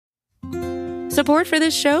Support for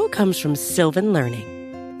this show comes from Sylvan Learning.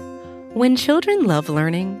 When children love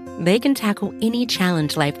learning, they can tackle any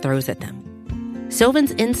challenge life throws at them.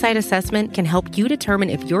 Sylvan's Insight Assessment can help you determine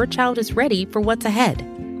if your child is ready for what's ahead.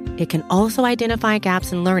 It can also identify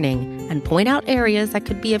gaps in learning and point out areas that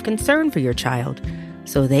could be of concern for your child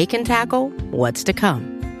so they can tackle what's to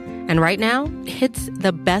come. And right now, it's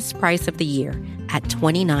the best price of the year at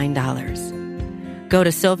 $29. Go to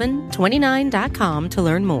sylvan29.com to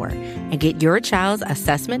learn more and get your child's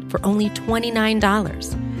assessment for only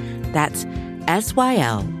 $29. That's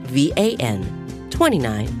SYLVAN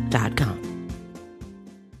 29.com.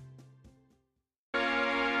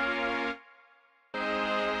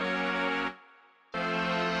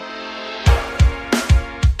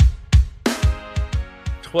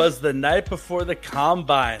 Was the night before the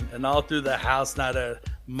combine, and all through the house, not a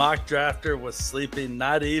mock drafter was sleeping,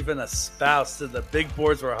 not even a spouse. So the big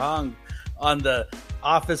boards were hung on the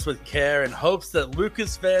office with care in hopes that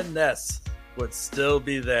Lucas Van Ness would still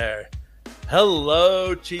be there.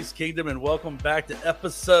 Hello, Chiefs Kingdom, and welcome back to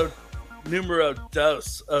episode numero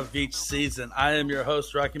dos of Veach season. I am your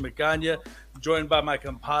host, Rocky Magana, joined by my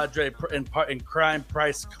compadre in crime,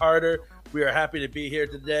 Price Carter. We are happy to be here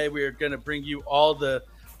today. We are going to bring you all the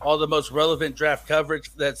most relevant draft coverage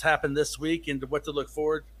that's happened this week and what to look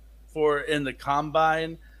forward for in the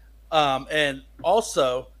combine. And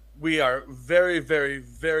also, we are very, very,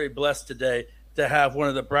 very blessed today to have one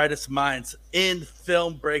of the brightest minds in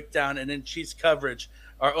film breakdown and in Chiefs coverage,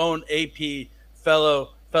 our own AP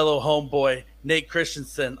fellow homeboy, Nate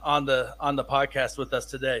Christensen, on the podcast with us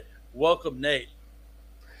today. Welcome, Nate.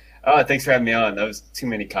 Oh, thanks for having me on. That was too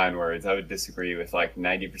many kind words. I would disagree with like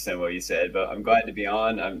 90% of what you said, but I'm glad to be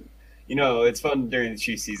on. It's fun during the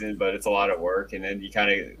Chiefs season, but it's a lot of work. And then you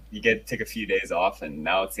get to take a few days off, and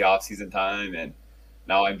now it's the off season time. And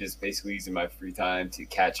now I'm just basically using my free time to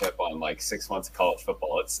catch up on like 6 months of college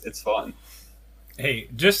football. It's fun. Hey,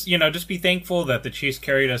 just be thankful that the Chiefs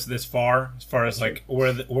carried us this far as like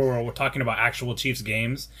where we're talking about actual Chiefs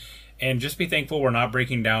games. And just be thankful we're not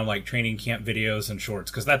breaking down like training camp videos and shorts,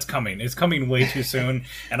 because that's coming. It's coming way too soon,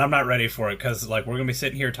 and I'm not ready for it, because like we're gonna be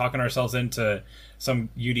sitting here talking ourselves into some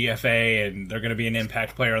UDFA, and they're gonna be an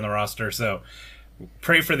impact player on the roster. So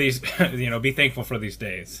pray for these, be thankful for these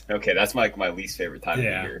days. Okay, that's my least favorite time of the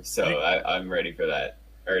year, so I'm ready for that,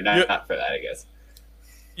 or not for that, I guess.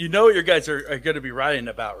 You know what your guys are going to be writing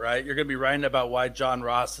about, right? You're going to be writing about why John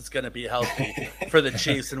Ross is going to be healthy for the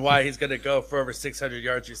Chiefs and why he's going to go for over 600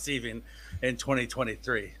 yards receiving in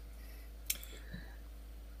 2023.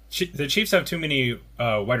 The Chiefs have too many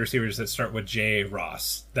wide receivers that start with J.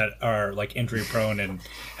 Ross that are like injury prone and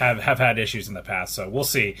have had issues in the past. So we'll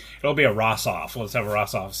see. It'll be a Ross off. Let's have a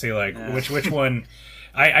Ross off. See which one.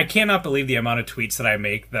 I cannot believe the amount of tweets that I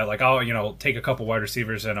make that like, take a couple wide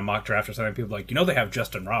receivers in a mock draft or something. People are like, they have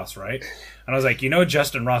Justin Ross, right? And I was like,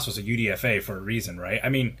 Justin Ross was a UDFA for a reason, right? I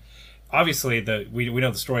mean, obviously we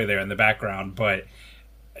know the story there in the background, but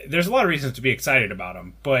there's a lot of reasons to be excited about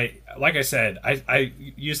him. But like I said, I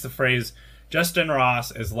use the phrase, Justin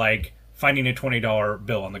Ross is like finding a $20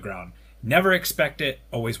 bill on the ground. Never expect it,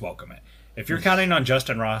 always welcome it. If you're counting on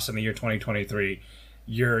Justin Ross in the year 2023,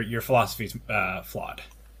 your philosophy's flawed.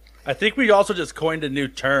 I think we also just coined a new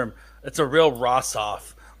term. It's a real Ross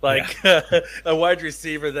off. A wide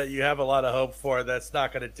receiver that you have a lot of hope for that's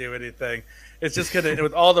not going to do anything. It's just going to,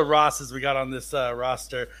 with all the Rosses we got on this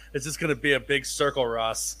roster, it's just going to be a big circle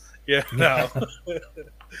Ross.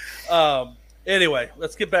 Anyway,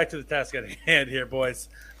 let's get back to the task at hand here, boys.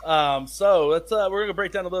 So we're going to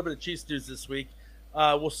break down a little bit of Chiefs news this week.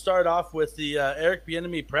 We'll start off with the Eric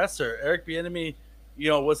Bieniemy presser. Eric Bieniemy,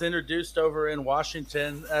 was introduced over in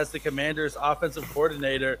Washington as the Commanders' offensive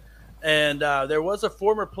coordinator. And there was a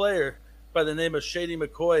former player by the name of Shady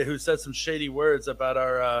McCoy who said some shady words about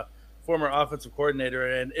our former offensive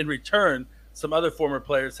coordinator. And in return, some other former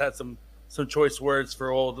players had some choice words for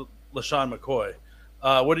old LaShawn McCoy.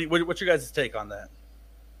 What's your guys' take on that?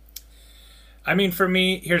 I mean, for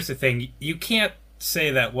me, here's the thing. You can't say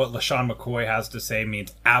that what LaShawn McCoy has to say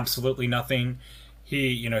means absolutely nothing.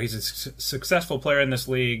 He's a successful player in this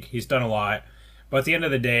league. He's done a lot. But at the end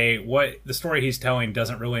of the day, what the story he's telling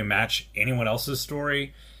doesn't really match anyone else's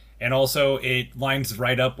story. And also, it lines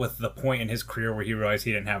right up with the point in his career where he realized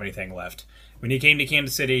he didn't have anything left. When he came to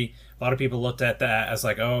Kansas City, a lot of people looked at that as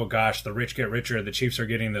like, oh gosh, the rich get richer. The Chiefs are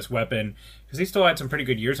getting this weapon. Because he still had some pretty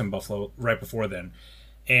good years in Buffalo right before then.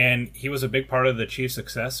 And he was a big part of the Chiefs'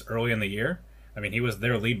 success early in the year. I mean, he was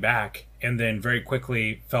their lead back and then very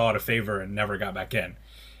quickly fell out of favor and never got back in.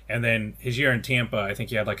 And then his year in Tampa, I think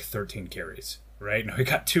he had like 13 carries, right? Now he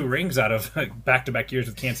got 2 rings out of back-to-back years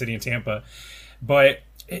with Kansas City and Tampa. But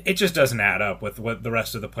it just doesn't add up with what the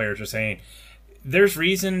rest of the players are saying. There's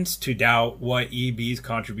reasons to doubt what EB's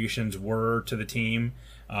contributions were to the team.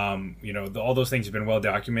 All those things have been well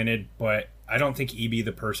documented, but I don't think EB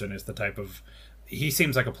the person is the type of. He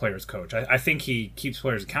seems like a player's coach. I think he keeps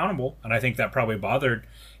players accountable, and I think that probably bothered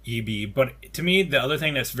EB. But to me, the other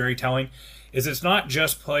thing that's very telling is it's not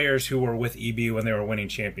just players who were with EB when they were winning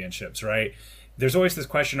championships, right? There's always this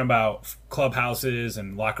question about clubhouses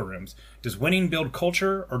and locker rooms. Does winning build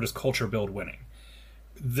culture, or does culture build winning?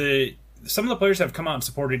 Some of the players that have come out and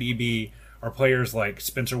supported EB are players like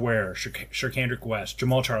Spencer Ware, Shirkandrick West,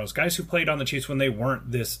 Jamal Charles, guys who played on the Chiefs when they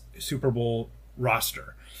weren't this Super Bowl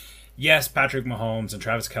roster. Yes, Patrick Mahomes and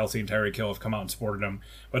Travis Kelce and Tyreek Hill have come out and supported him,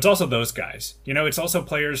 but it's also those guys. It's also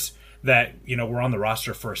players that, were on the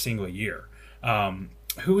roster for a single year.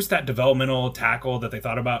 Who's that developmental tackle that they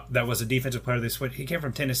thought about that was a defensive player they switched? He came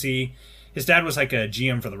from Tennessee. His dad was like a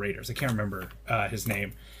GM for the Raiders. I can't remember his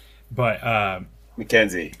name, but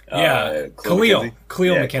McKenzie. Khalil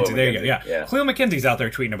McKenzie. There you go. Yeah. Khalil McKenzie's out there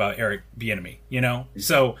tweeting about Eric Bieniemy,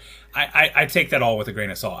 So I take that all with a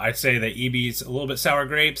grain of salt. I'd say that EB's a little bit sour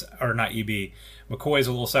grapes, or not EB. McCoy's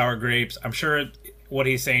a little sour grapes. I'm sure what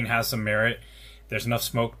he's saying has some merit. There's enough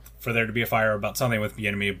smoke for there to be a fire about something with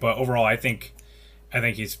Bieniemy, but overall, I think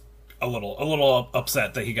he's a little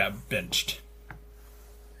upset that he got benched.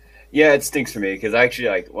 Yeah, it stinks for me because I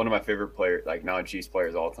actually one of my favorite players, non-Chiefs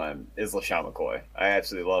players of all time, is LaShawn McCoy. I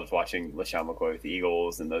absolutely loved watching LaShawn McCoy with the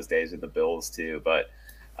Eagles and those days with the Bills too. But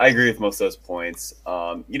I agree with most of those points.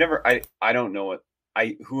 I don't know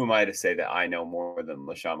who am I to say that I know more than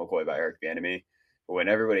LaShawn McCoy about Eric Bieniemy? But when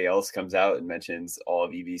everybody else comes out and mentions all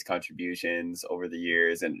of EB's contributions over the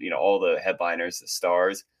years and all the headliners, the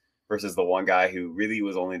stars, versus the one guy who really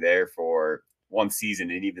was only there for one season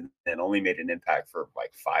and even then only made an impact for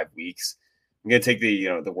 5 weeks. I'm going to take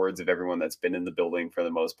the words of everyone that's been in the building for the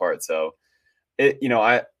most part. So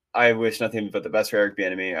I wish nothing but the best for Eric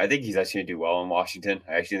Bieniemy. I think he's actually going to do well in Washington.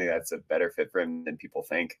 I actually think that's a better fit for him than people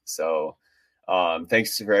think. So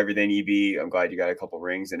thanks for everything, EB. I'm glad you got a couple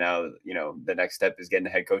rings, and now, the next step is getting a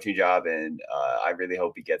head coaching job. And I really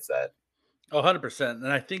hope he gets that. 100%. And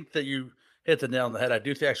I think that you hit the nail on the head. I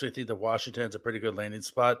do actually think that Washington's a pretty good landing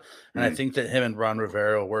spot, and I think that him and Ron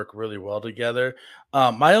Rivera will work really well together.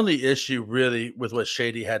 My only issue really with what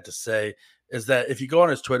Shady had to say is that if you go on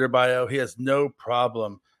his Twitter bio, he has no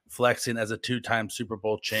problem flexing as a 2-time Super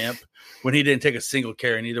Bowl champ when he didn't take a single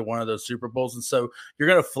carry in either one of those Super Bowls. And so you're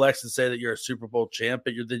going to flex and say that you're a Super Bowl champ,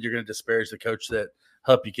 but then you're going to disparage the coach that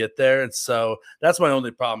help you get there. And so that's my only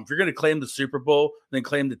problem. If you're going to claim the Super Bowl, then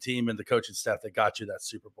claim the team and the coaching staff that got you that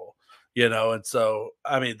Super Bowl. And so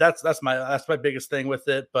I mean that's my biggest thing with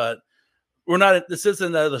it. But this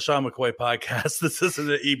isn't the Sean McCoy podcast. This isn't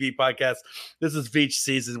the EB podcast. This is Veach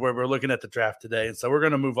season where we're looking at the draft today. And so we're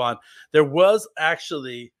going to move on. There was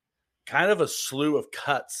actually kind of a slew of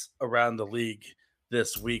cuts around the league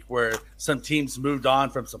this week where some teams moved on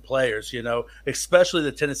from some players, especially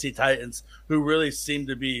the Tennessee Titans, who really seem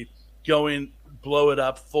to be going blow it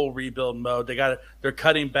up, full rebuild mode. They're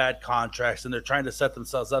cutting bad contracts and they're trying to set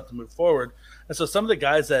themselves up to move forward. And so some of the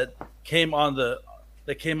guys that came on the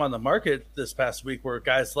market this past week were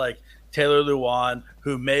guys like Taylor Lewan,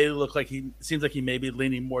 who seems like he may be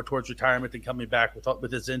leaning more towards retirement than coming back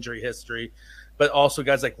with his injury history, but also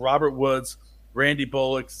guys like Robert Woods, Randy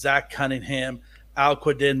Bullock, Zach Cunningham,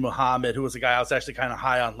 Al-Quadin Muhammad, who was a guy I was actually kind of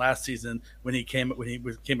high on last season when he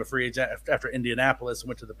became a free agent after Indianapolis and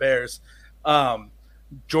went to the Bears.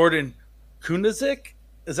 Jordan Kunazik,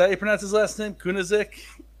 is that how you pronounce his last name? Kunazik,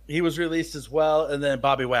 he was released as well. And then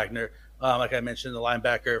Bobby Wagner, like I mentioned, the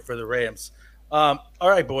linebacker for the Rams. All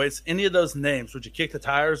right, boys, any of those names, would you kick the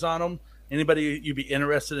tires on them? Anybody you'd be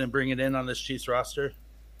interested in bringing in on this Chiefs roster?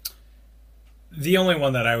 The only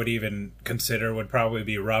one that I would even consider would probably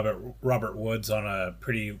be Robert Woods on a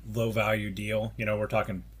pretty low value deal. We're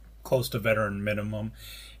talking close to veteran minimum.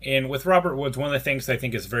 And with Robert Woods, one of the things that I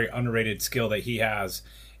think is a very underrated skill that he has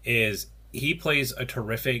is he plays a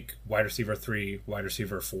terrific wide receiver 3, wide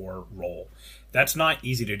receiver 4 role. That's not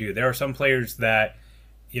easy to do. There are some players that,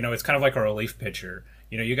 it's kind of like a relief pitcher.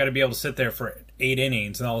 You got to be able to sit there for 8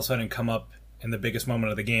 innings and all of a sudden come up in the biggest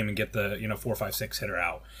moment of the game and get the, 4, 5, 6 hitter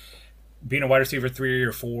out. Being a wide receiver 3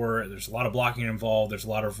 or 4, there's a lot of blocking involved. There's a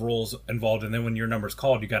lot of roles involved. And then when your number's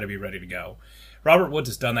called, you got to be ready to go. Robert Woods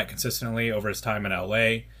has done that consistently over his time in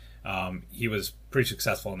LA. He was pretty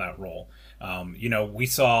successful in that role. We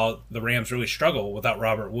saw the Rams really struggle without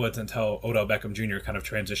Robert Woods until Odell Beckham Jr. kind of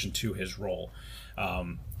transitioned to his role.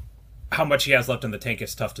 how much he has left in the tank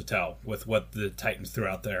is tough to tell with what the Titans threw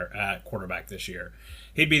out there at quarterback this year.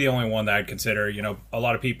 He'd be the only one that I'd consider. You know, a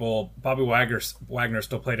lot of people, Bobby Wagner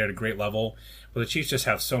still played at a great level, but the Chiefs just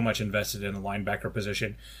have so much invested in the linebacker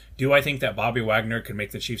position. Do I think that Bobby Wagner could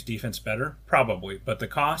make the Chiefs defense better? Probably. But the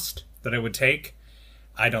cost that it would take,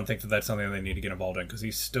 I don't think that that's something they need to get involved in, because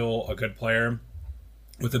he's still a good player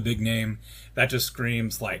with a big name. That just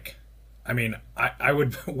screams like, I mean, I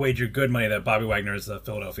would wager good money that Bobby Wagner is the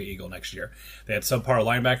Philadelphia Eagle next year. They had subpar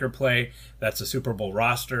linebacker play. That's a Super Bowl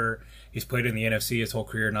roster. He's played in the NFC his whole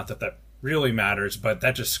career. Not that that really matters, but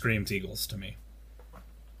that just screams Eagles to me.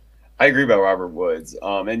 I agree about Robert Woods.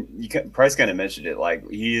 And Price kind of mentioned it. Like,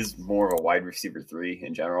 he is more of a wide receiver 3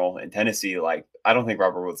 in general. In Tennessee, like, I don't think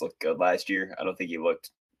Robert Woods looked good last year. I don't think he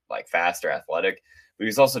looked like fast or athletic. But he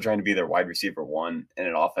was also trying to be their wide receiver 1 in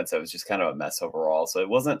an offense that was just kind of a mess overall. So it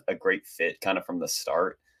wasn't a great fit kind of from the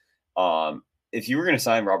start. If you were going to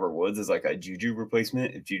sign Robert Woods as like a Juju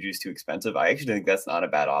replacement, if Juju's too expensive, I actually think that's not a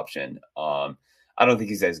bad option. I don't think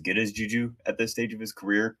he's as good as Juju at this stage of his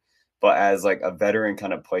career, but as like a veteran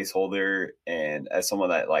kind of placeholder, and as someone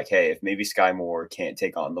that like, hey, if maybe Sky Moore can't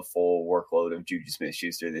take on the full workload of Juju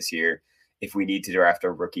Smith-Schuster this year, if we need to draft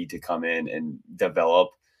a rookie to come in and develop,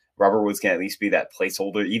 Robert Woods can at least be that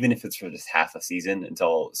placeholder, even if it's for just half a season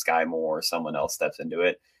until Sky Moore or someone else steps into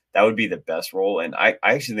it. That would be the best role. And I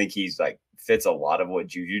actually think he's like fits a lot of what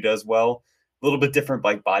Juju does well. A little bit different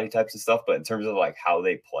like body types and stuff, but in terms of like how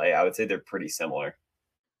they play, I would say they're pretty similar.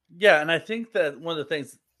 Yeah, and I think that one of the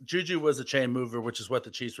things, Juju was a chain mover, which is what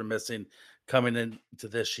the Chiefs were missing coming into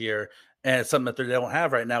this year. And it's something that they don't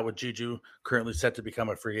have right now with Juju currently set to become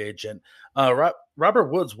a free agent.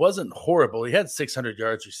 Robert Woods wasn't horrible. He had 600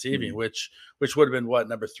 yards receiving, which would have been what,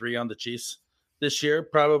 number 3 on the Chiefs this year,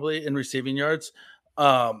 probably in receiving yards.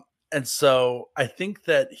 And so I think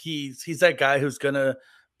that he's that guy who's going to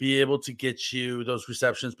be able to get you those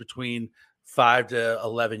receptions between 5 to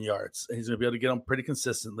 11 yards. And he's going to be able to get them pretty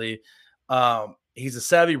consistently. He's a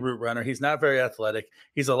savvy route runner. He's not very athletic.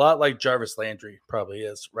 He's a lot like Jarvis Landry probably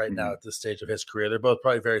is right now at this stage of his career. They're both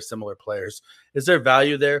probably very similar players. Is there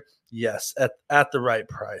value there? Yes, at the right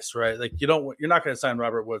price, right? Like you're not going to sign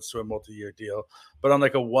Robert Woods to a multi-year deal, but on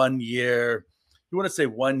like a 1 year, you want to say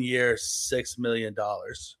 1 year, $6 million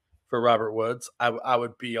for Robert Woods, I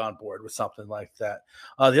would be on board with something like that.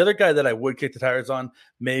 The other guy that I would kick the tires on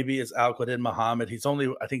maybe is Al-Quadin Muhammad. He's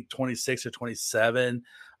only, I think, 26 or 27.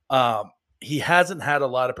 He hasn't had a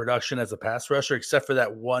lot of production as a pass rusher, except for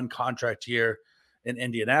that one contract year in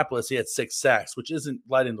Indianapolis. He had 6 sacks, which isn't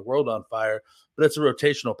lighting the world on fire, but it's a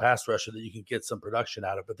rotational pass rusher that you can get some production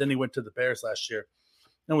out of. But then he went to the Bears last year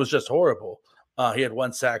and was just horrible. He had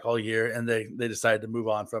 1 sack all year, and they decided to move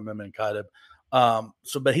on from him and cut him.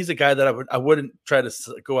 But he's a guy that I wouldn't try to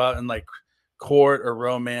go out and like court or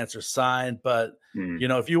romance or sign. But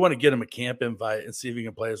if you want to get him a camp invite and see if he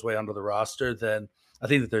can play his way onto the roster, then I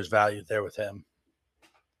think that there's value there with him.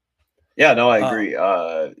 Yeah, no, I agree.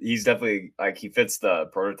 He's definitely like he fits the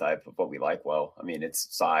prototype of what we like. Well, I mean, it's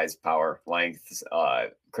size, power, length.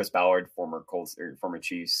 Chris Ballard, former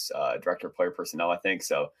Chiefs director of player personnel, I think.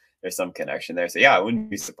 So there's some connection there. So yeah, I wouldn't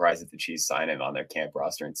be surprised if the Chiefs sign him on their camp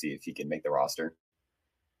roster and see if he can make the roster.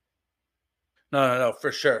 No,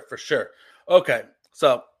 for sure. Okay,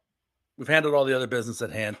 so we've handled all the other business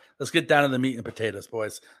at hand. Let's get down to the meat and potatoes,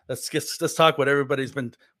 boys. Let's talk what everybody's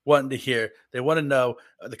been wanting to hear. They want to know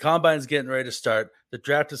the combine's getting ready to start. The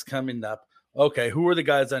draft is coming up. Okay, who are the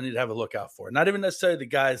guys I need to have a look out for? Not even necessarily the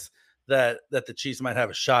guys that the Chiefs might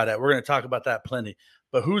have a shot at. We're going to talk about that plenty.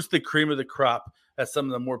 But who's the cream of the crop at some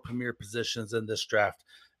of the more premier positions in this draft?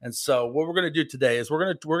 And so what we're going to do today is we're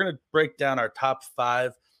going to break down our top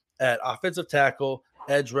 5 at offensive tackle,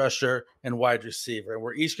 edge rusher, and wide receiver. And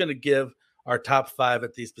we're each going to give our top 5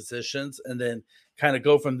 at these positions and then kind of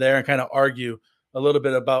go from there and kind of argue a little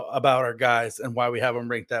bit about our guys and why we have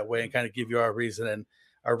them ranked that way and kind of give you our reason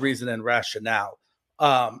and rationale.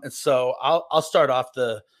 And so I'll start off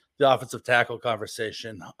the offensive tackle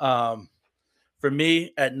conversation. For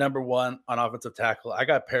me, at number 1 on offensive tackle, I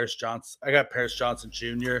got Paris Johnson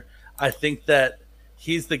Jr. I think that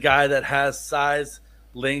he's the guy that has size,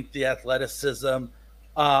 length, the athleticism.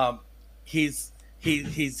 He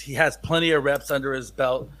has plenty of reps under his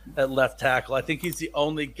belt at left tackle. I think he's the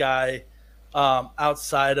only guy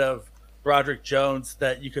outside of Broderick Jones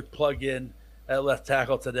that you could plug in at left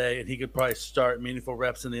tackle today, and he could probably start meaningful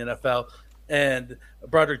reps in the NFL. And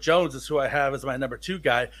Broderick Jones is who I have as my number 2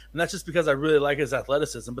 guy, and that's just because I really like his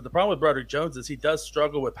athleticism. But the problem with Broderick Jones is he does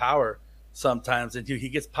struggle with power sometimes, and he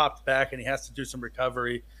gets popped back, and he has to do some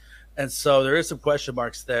recovery. And so there is some question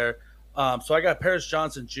marks there. So I got Paris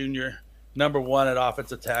Johnson Jr. number 1 at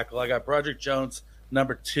offensive tackle. I got Broderick Jones,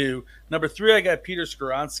 number 2. Number 3, I got Peter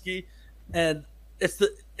Skoronski. And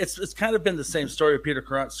it's kind of been the same story with Peter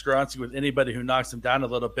Skoronski with anybody who knocks him down a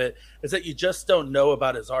little bit, is that you just don't know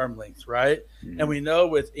about his arm length, right? Mm-hmm. And we know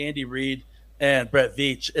with Andy Reid and Brett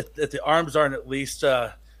Veach, if the arms aren't at least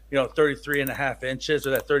 33 and a half inches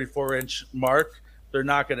or that 34-inch mark, they're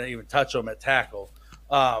not going to even touch them at tackle.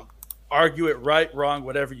 Argue it right, wrong,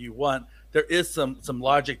 whatever you want. There is some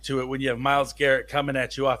logic to it when you have Myles Garrett coming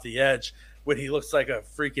at you off the edge when he looks like a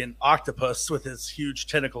freaking octopus with his huge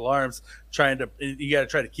tentacle arms you got to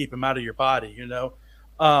try to keep him out of your body,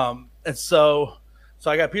 and so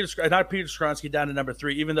I got Peter Skoronski down to number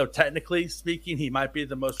 3, even though technically speaking, he might be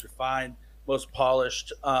the most refined, most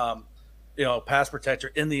polished, pass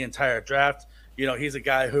protector in the entire draft. He's a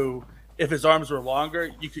guy who, if his arms were longer,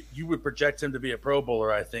 you would project him to be a Pro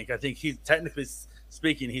Bowler. I think he's, technically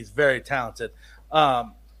speaking, he's very talented.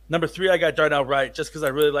 Number 3, I got Darnell Wright, just because I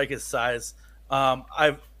really like his size.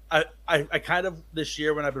 I kind of, this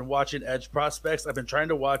year when I've been watching edge prospects, I've been trying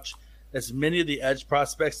to watch as many of the edge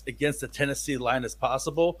prospects against the Tennessee line as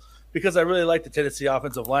possible, because I really like the Tennessee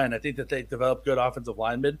offensive line. I think that they develop good offensive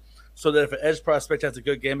linemen, so that if an edge prospect has a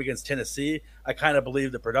good game against Tennessee, I kind of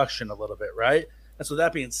believe the production a little bit, right? And so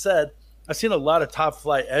that being said, I've seen a lot of top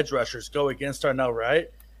flight edge rushers go against Darnell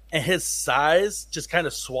Wright, and his size just kind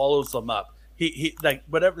of swallows them up. He like,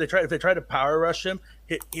 whatever if they try to power rush him,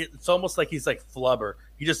 it's almost like he's like flubber.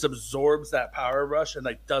 He just absorbs that power rush and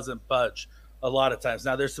like doesn't budge a lot of times.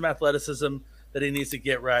 Now there's some athleticism that he needs to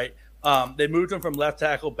get right. They moved him from left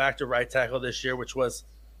tackle back to right tackle this year, which was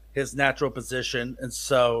his natural position, and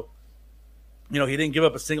so he didn't give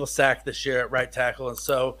up a single sack this year at right tackle, and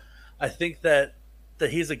so I think that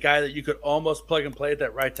he's a guy that you could almost plug and play at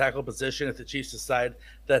that right tackle position if the Chiefs decide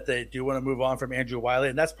that they do want to move on from Andrew Wiley.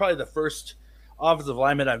 And that's probably the first offensive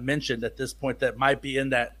lineman I've mentioned at this point that might be in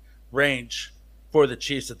that range for the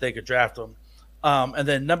Chiefs that they could draft him. And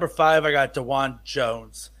then number 5, I got DeJuan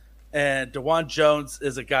Jones. And DeJuan Jones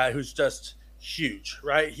is a guy who's just huge,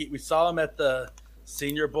 right? We saw him at the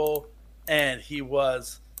Senior Bowl, and he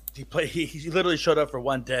literally showed up for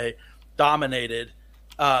one day, dominated,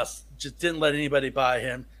 just didn't let anybody by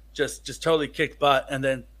him, just totally kicked butt, and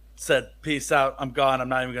then said, peace out, I'm gone, I'm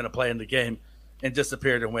not even going to play in the game, and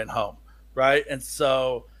disappeared and went home, right? And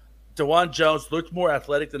so DeJuan Jones looked more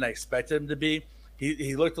athletic than I expected him to be.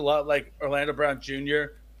 He looked a lot like Orlando Brown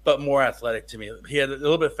Jr., but more athletic to me. He had a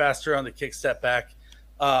little bit faster on the kick step back,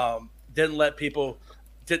 didn't let people –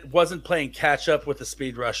 wasn't playing catch up with the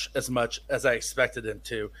speed rush as much as I expected him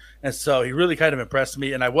to. And so he really kind of impressed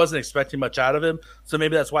me, and I wasn't expecting much out of him. So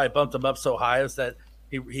maybe that's why I bumped him up so high, is that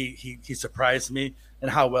he surprised me and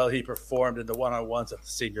how well he performed in the one-on-ones at the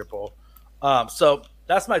Senior Bowl. So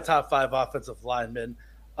that's my top 5 offensive linemen.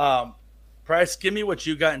 Price, give me what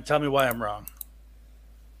you got and tell me why I'm wrong.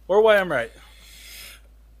 Or why I'm right.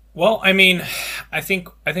 Well, I mean, I think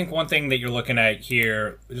one thing that you're looking at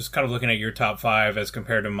here, just kind of looking at your top 5 as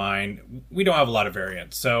compared to mine, we don't have a lot of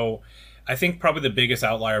variance. So I think probably the biggest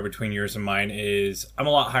outlier between yours and mine is I'm a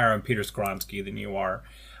lot higher on Peter Skoronski than you are.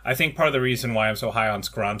 I think part of the reason why I'm so high on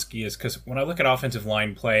Skoronski is because when I look at offensive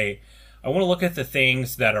line play, I want to look at the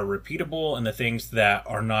things that are repeatable and the things that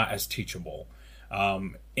are not as teachable.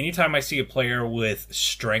 Anytime I see a player with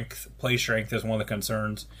play strength is one of the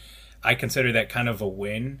concerns. I consider that kind of a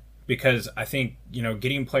win, because I think,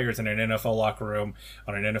 getting players in an NFL locker room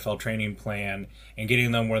on an NFL training plan and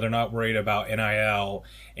getting them where they're not worried about NIL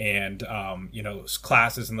and,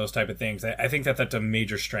 classes and those type of things, I think that that's a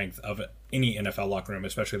major strength of any NFL locker room,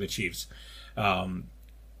 especially the Chiefs.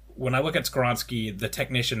 When I look at Skoronski, the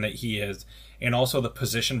technician that he is, and also the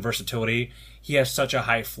position versatility, he has such a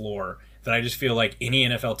high floor that I just feel like any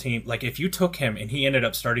NFL team, like if you took him and he ended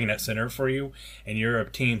up starting at center for you, and you're a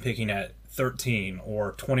team picking at 13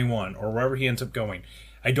 or 21 or wherever he ends up going,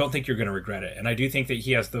 I don't think you're going to regret it. And I do think that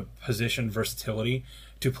he has the position versatility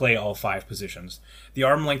to play all 5 positions. The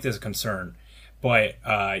arm length is a concern, but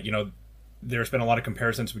there's been a lot of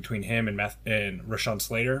comparisons between him and Rashawn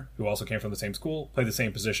Slater, who also came from the same school, played the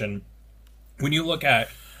same position. When you look at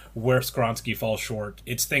where Skoronski falls short,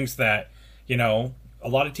 it's things that, a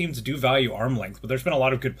lot of teams do value arm length, but there's been a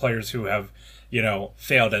lot of good players who have,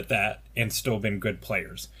 failed at that and still been good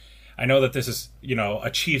players. I know that this is, a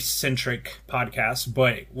Chiefs-centric podcast,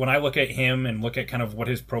 but when I look at him and look at kind of what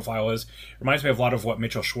his profile is, it reminds me of a lot of what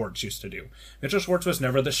Mitchell Schwartz used to do. Mitchell Schwartz was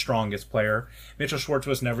never the strongest player. Mitchell Schwartz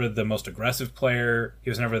was never the most aggressive player. He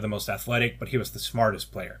was never the most athletic, but he was the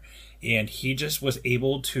smartest player. And he just was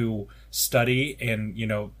able to study and,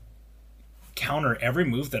 counter every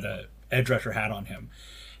move that a edge rusher had on him.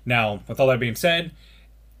 Now, with all that being said,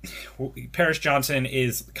 Paris Johnson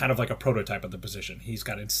is kind of like a prototype of the position. He's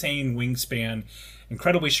got insane wingspan,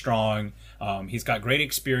 incredibly strong. He's got great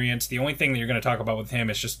experience. The only thing that you're going to talk about with him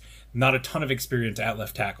is just not a ton of experience at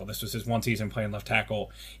left tackle. This was his one season playing left tackle.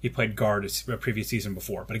 He played guard a previous season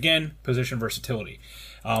before. But again, position versatility.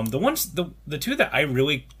 The two that I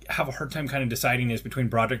really have a hard time kind of deciding is between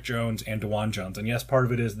Broderick Jones and DeJuan Jones. And yes, part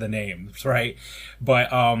of it is the names, right?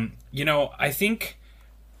 But, I think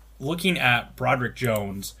looking at Broderick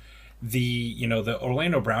Jones, the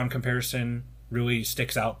Orlando Brown comparison really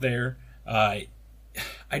sticks out there. I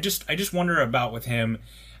just wonder about with him,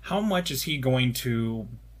 how much is he going to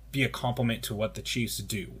be a complement to what the Chiefs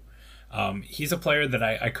do? He's a player that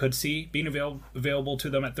I could see being available to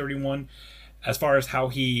them at 31. As far as how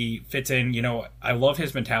he fits in, I love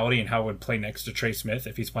his mentality and how it would play next to Trey Smith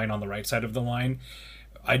if he's playing on the right side of the line.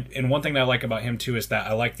 And one thing that I like about him too is that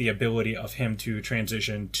I like the ability of him to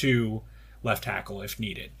transition to left tackle if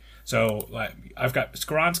needed. So I've got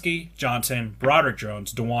Skoronski, Johnson, Broderick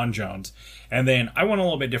Jones, DeJuan Jones, and then I went a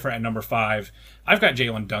little bit different at number 5. I've got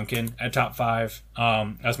Jalen Duncan at top 5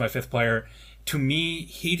 as my 5th player. To me,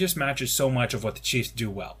 he just matches so much of what the Chiefs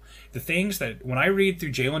do well. The things that when I read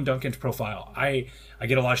through Jalen Duncan's profile, I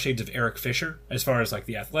get a lot of shades of Eric Fisher as far as like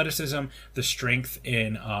the athleticism, the strength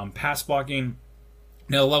in pass blocking.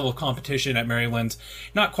 Now, the level of competition at Maryland's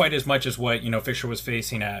not quite as much as what Fisher was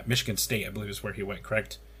facing at Michigan State, I believe is where he went,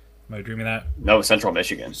 correct? Am I dreaming that? No, Central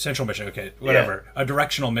Michigan. Central Michigan, okay, whatever. Yeah. A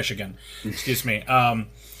directional Michigan, excuse me.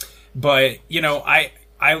 But,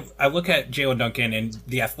 I look at Jalen Duncan and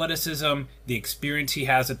the athleticism, the experience he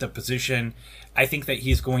has at the position. I think that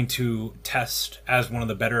he's going to test as one of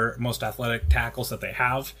the better, most athletic tackles that they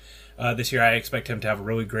have. This year, I expect him to have a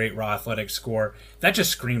really great raw athletic score. That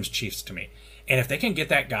just screams Chiefs to me. And if they can get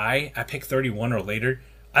that guy at pick 31 or later,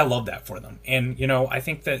 I love that for them. And, I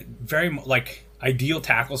think that very, ideal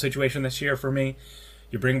tackle situation this year for me,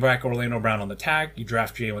 you bring back Orlando Brown on the tag, you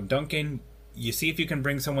draft Jalen Duncan, you see if you can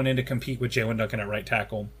bring someone in to compete with Jalen Duncan at right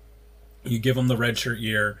tackle, you give him the redshirt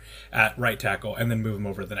year at right tackle, and then move him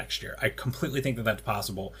over to the next year. I completely think that that's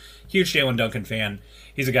possible. Huge Jalen Duncan fan.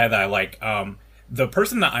 He's a guy that I like. The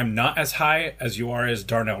person that I'm not as high as you are is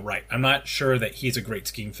Darnell Wright. I'm not sure that he's a great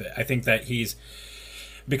scheme fit. I think that he's,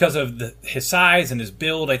 because of his size and his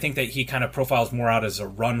build, I think that he kind of profiles more out as a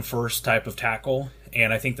run-first type of tackle,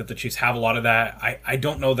 and I think that the Chiefs have a lot of that. I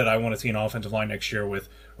don't know that I want to see an offensive line next year with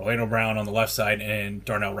Orlando Brown on the left side and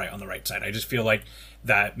Darnell Wright on the right side. I just feel like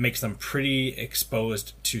that makes them pretty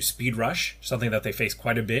exposed to speed rush, something that they face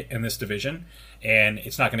quite a bit in this division, and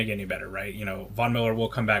it's not going to get any better, right? Von Miller will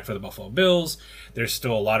come back for the Buffalo Bills. There's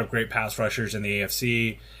still a lot of great pass rushers in the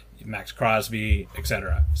AFC, Max Crosby,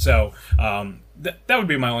 etc. So that would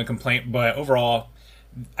be my only complaint, but overall,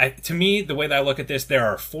 to me, the way that I look at this, there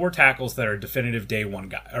are 4 tackles that are definitive day one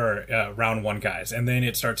guy or round 1 guys, and then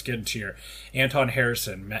it starts getting to your Anton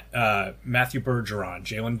Harrison, Matthew Bergeron,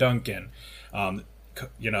 Jalen Duncan.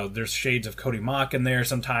 There's shades of Cody Mock in there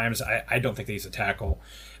sometimes. I don't think that he's a tackle,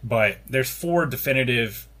 but there's 4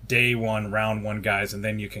 definitive day 1, round 1 guys, and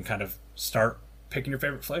then you can kind of start picking your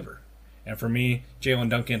favorite flavor. And for me, Jalen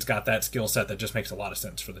Duncan's got that skill set that just makes a lot of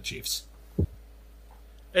sense for the Chiefs.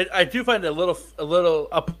 I do find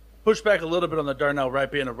I'll push back a little bit on the Darnell Wright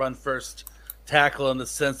being a run first tackle in the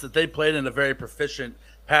sense that they played in a very proficient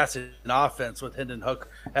passing offense with Hendon Hook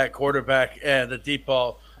at quarterback and the deep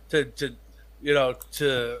ball to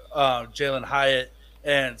Jalen Hyatt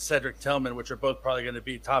and Cedric Tillman, which are both probably going to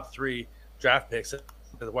be top 3 draft picks at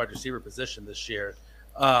the wide receiver position this year.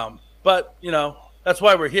 But that's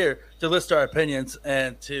why we're here, to list our opinions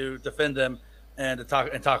and to defend them and to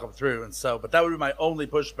talk them through. And so, but that would be my only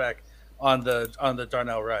pushback on the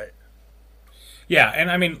Darnell Wright. Yeah, and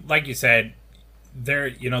I mean, like you said,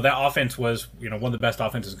 that offense was one of the best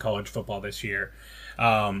offenses in college football this year.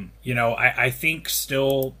 I think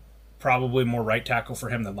still probably more right tackle for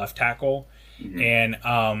him than left tackle. Mm-hmm.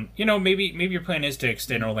 And maybe your plan is to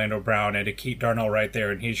extend Orlando Brown and to keep Darnell Wright there,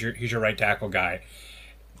 and he's your right tackle guy.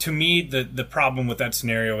 To me, the problem with that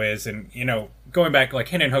scenario is, and going back, like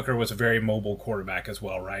Hendon Hooker was a very mobile quarterback as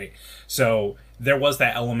well, right? So there was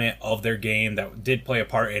that element of their game that did play a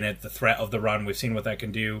part in it. The threat of the run, we've seen what that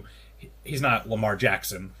can do. He's not Lamar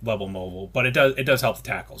Jackson level mobile, but it does help the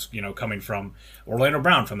tackles, coming from Orlando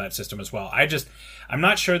Brown from that system as well. I'm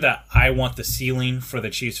not sure that I want the ceiling for the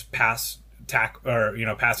Chiefs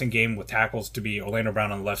passing game with tackles to be Orlando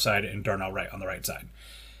Brown on the left side and Darnell Wright on the right side.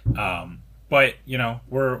 But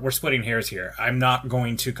we're splitting hairs here. I'm not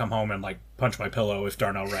going to come home and punch my pillow if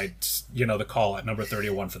Darnell Wright's the call at number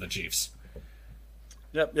 31 for the Chiefs.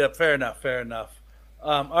 Yep. Fair enough.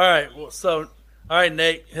 All right,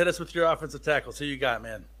 Nate, hit us with your offensive tackles. Who you got,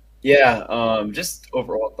 man? Yeah, just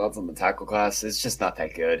overall thoughts on the tackle class. It's just not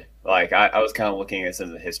that good. Like I was kind of looking at some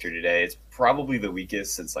of the history today. It's probably the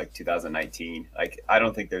weakest since like 2019. Like I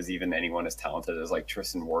don't think there's even anyone as talented as like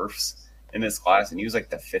Tristan Wirfs in this class, and he was like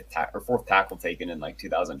the or fourth tackle taken in like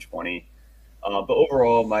 2020. But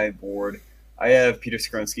overall, my board, I have Peter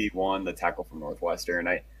Skronsky one, the tackle from Northwestern.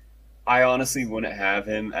 I honestly wouldn't have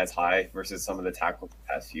him as high versus some of the tackles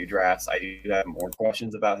the past few drafts. I do have more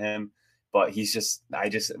questions about him, but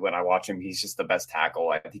when I watch him, he's just the best tackle.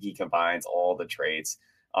 I think he combines all the traits.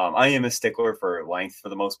 I am a stickler for length for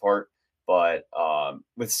the most part, but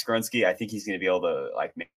with Skrunsky, I think he's going to be able to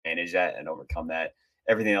like manage that and overcome that.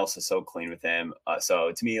 Everything else is so clean with him.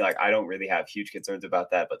 So to me, like I don't really have huge concerns about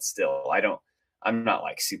that, but still, I'm not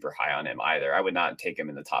like super high on him either. I would not take him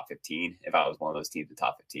in the top 15 if I was one of those teams in the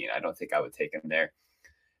top 15. I don't think I would take him there.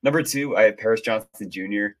 Number two, I have Paris Johnson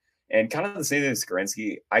Jr. And kind of the same thing as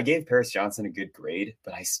Kerensky. I gave Paris Johnson a good grade,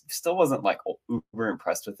 but I still wasn't like uber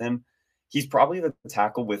impressed with him. He's probably the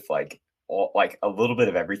tackle with like a little bit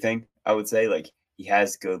of everything. I would say like he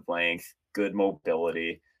has good length, good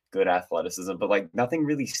mobility, good athleticism, but like nothing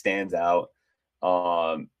really stands out.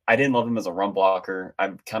 I didn't love him as a run blocker.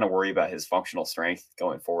 I'm kind of worried about his functional strength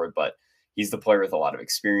going forward, but he's the player with a lot of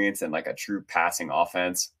experience and like a true passing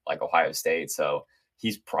offense like Ohio State. So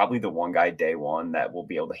he's probably the one guy day one that will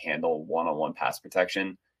be able to handle one-on-one pass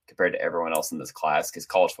protection compared to everyone else in this class because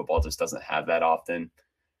college football just doesn't have that often.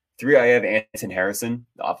 Three, I have Anton Harrison,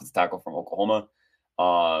 the offensive tackle from Oklahoma.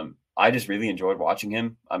 I just really enjoyed watching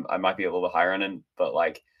him. I might be a little bit higher on him, but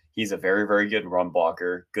like he's a very, very good run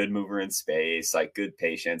blocker, good mover in space, like good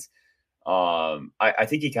patience. I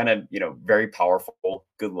think he kind of, very powerful,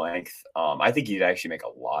 good length. I think he'd actually make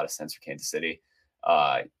a lot of sense for Kansas City.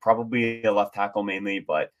 Probably a left tackle mainly,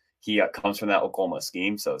 but he comes from that Oklahoma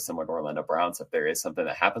scheme, so similar to Orlando Brown. So if there is something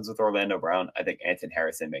that happens with Orlando Brown, I think Anton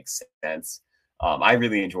Harrison makes sense. I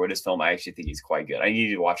really enjoyed his film. I actually think he's quite good. I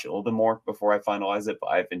needed to watch it a little bit more before I finalize it, but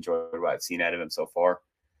I've enjoyed what I've seen out of him so far.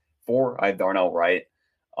 Four, I have Darnell Wright.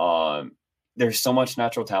 There's so much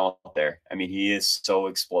natural talent there. I mean, he is so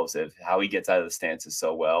explosive. How he gets out of the stance is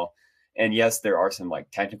so well. And yes, there are some like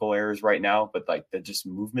technical errors right now, but like the just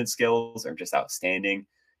movement skills are just outstanding.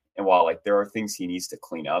 And while like there are things he needs to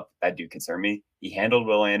clean up that do concern me, he handled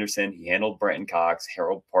Will Anderson, he handled Brenton Cox,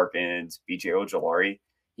 Harold Parkins, BJ Ojolari.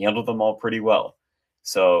 He handled them all pretty well.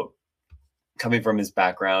 So coming from his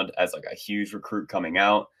background as like a huge recruit coming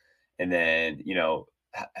out, and then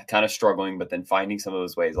kind of struggling, but then finding some of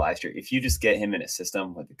those ways last year. If you just get him in a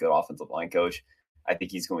system with a good offensive line coach, I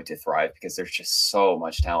think he's going to thrive because there's just so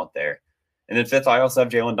much talent there. And then fifth, I also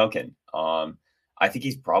have Jalen Duncan. I think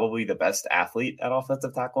he's probably the best athlete at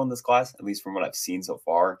offensive tackle in this class, at least from what I've seen so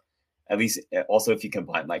far. At least also if you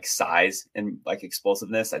combine like size and like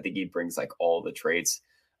explosiveness, I think he brings like all the traits.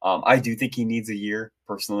 I do think he needs a year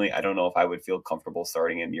personally. I don't know if I would feel comfortable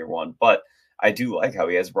starting him year one, but I do like how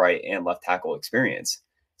he has right and left tackle experience.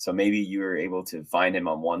 So maybe you're able to find him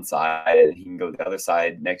on one side and he can go to the other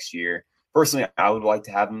side next year. Personally, I would like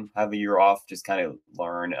to have him have a year off, just kind of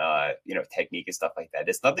learn, technique and stuff like that.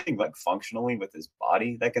 It's nothing like functionally with his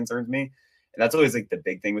body that concerns me. And that's always like the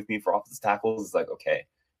big thing with me for offensive tackles is like, okay,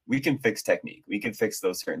 we can fix technique. We can fix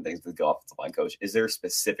those certain things with the offensive line coach. Is there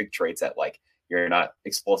specific traits that like you're not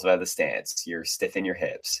explosive at the stance, you're stiff in your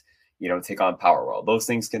hips, you don't take on power well? Those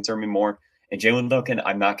things concern me more. And Jalen Duncan,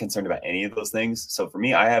 I'm not concerned about any of those things. So for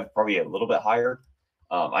me, I have probably a little bit higher.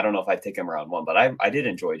 I don't know if I'd take him around one, but I did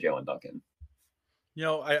enjoy Jalen Duncan.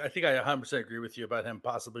 I think I 100% agree with you about him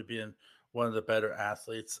possibly being one of the better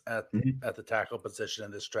athletes at the tackle position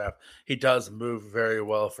in this draft. He does move very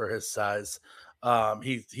well for his size.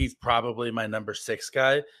 He's probably my number 6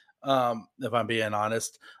 guy, if I'm being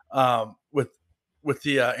honest. With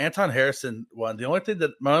the Anton Harrison one,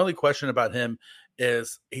 my only question about him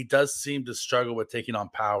is he does seem to struggle with taking on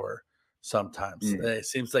power sometimes. It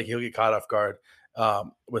seems like he'll get caught off guard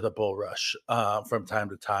with a bull rush from time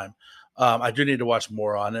to time. I do need to watch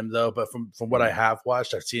more on him though, but from what I have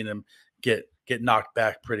watched, I've seen him get knocked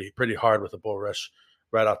back pretty hard with a bull rush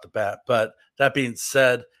right off the bat. But that being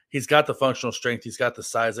said, he's got the functional strength, he's got the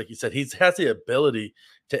size, like you said, he has the ability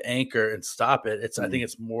to anchor and stop it. I think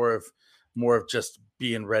it's more of just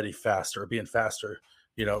being ready faster, being faster,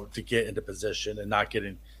 to get into position and not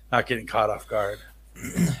getting caught off guard.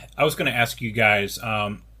 I was going to ask you guys,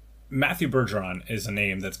 Matthew Bergeron is a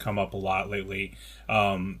name that's come up a lot lately.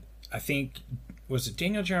 I think, was it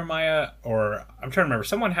Daniel Jeremiah, or I'm trying to remember,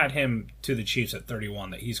 someone had him to the Chiefs at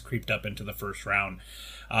 31, that he's creeped up into the first round.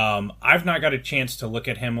 I've not got a chance to look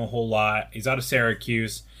at him a whole lot. He's out of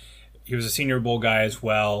Syracuse. He was a Senior Bowl guy as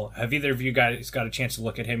well. Have either of you guys got a chance to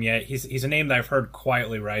look at him yet? He's a name that I've heard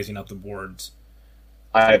quietly rising up the boards.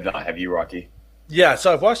 I have not. Have you, Rocky? Yeah,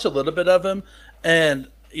 so I've watched a little bit of him, and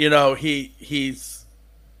he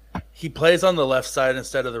plays on the left side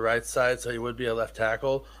instead of the right side, so he would be a left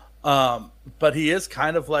tackle. But he is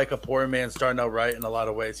kind of like a poor man's Darnell Wright in a lot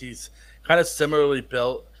of ways. He's kind of similarly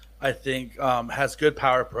built, I think, has good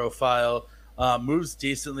power profile, moves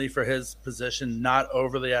decently for his position, not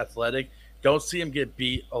overly athletic. Don't see him get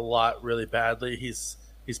beat a lot really badly. He's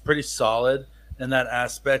pretty solid in that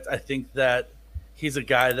aspect. I think that he's a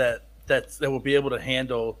guy that will be able to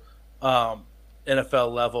handle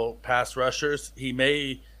NFL level pass rushers. He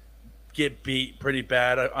may get beat pretty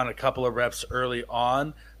bad on a couple of reps early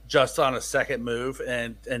on, just on a second move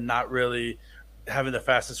and not really having the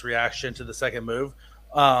fastest reaction to the second move.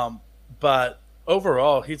 But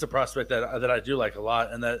overall, he's a prospect that I do like a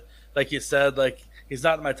lot. And that, like you said, like he's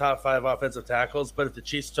not in my top 5 offensive tackles, but if the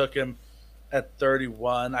Chiefs took him at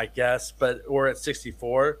 31, I guess, or at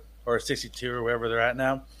 64 or 62 or wherever they're at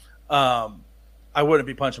now, I wouldn't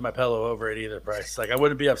be punching my pillow over it either, Bryce. Like I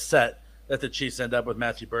wouldn't be upset that the Chiefs end up with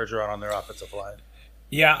Matthew Bergeron on their offensive line.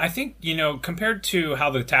 Yeah, I think, compared to how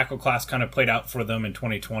the tackle class kind of played out for them in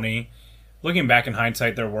 2020, looking back in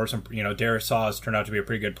hindsight, there were some, Darius Saw has turned out to be a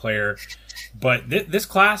pretty good player. But this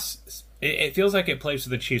class, it feels like it plays to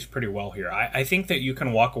the Chiefs pretty well here. I think that you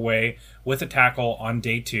can walk away with a tackle on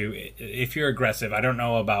day 2 if you're aggressive. I don't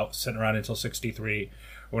know about sitting around until 63 or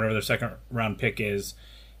whatever their second round pick is.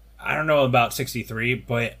 I don't know about 63,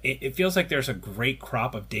 but it feels like there's a great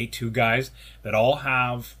crop of day 2 guys that all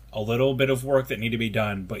have a little bit of work that need to be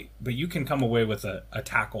done, but you can come away with a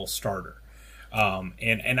tackle starter.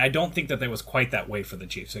 And I don't think that was quite that way for the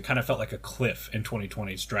Chiefs. It kind of felt like a cliff in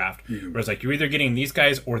 2020's draft, where it's like you're either getting these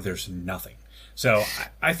guys or there's nothing. So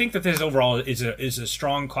I think that this overall is a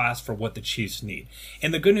strong class for what the Chiefs need.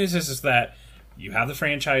 And the good news is that you have the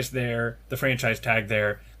franchise there, the franchise tag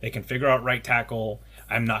there. They can figure out right tackle.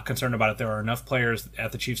 I'm not concerned about it. There are enough players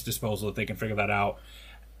at the Chiefs' disposal that they can figure that out.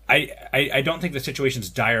 I don't think the situation's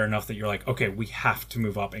dire enough that you're like, okay, we have to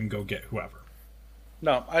move up and go get whoever.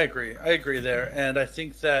 No, I agree. I agree there. And I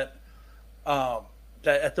think that that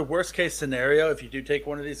at the worst case scenario, if you do take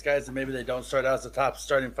one of these guys and maybe they don't start out as the top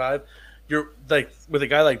starting 5, you're like with a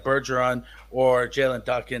guy like Bergeron or Jalen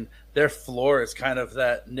Duncan, their floor is kind of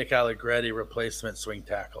that Nick Allegretti replacement swing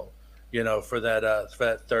tackle, for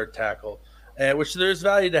that third tackle. And which there's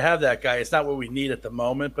value to have that guy. It's not what we need at the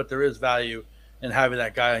moment, but there is value in having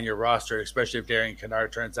that guy on your roster, especially if Darian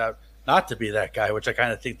Kennard turns out not to be that guy, which I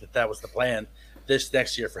kind of think that was the plan this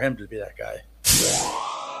next year for him to be that guy.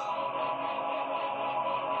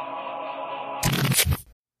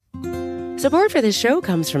 Support for this show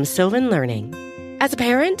comes from Sylvan Learning. As a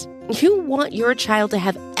parent, you want your child to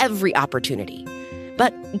have every opportunity,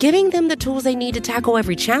 but giving them the tools they need to tackle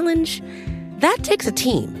every challenge, that takes a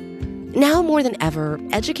team. Now more than ever,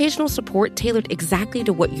 educational support tailored exactly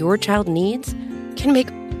to what your child needs can make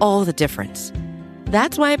all the difference.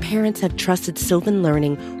 That's why parents have trusted Sylvan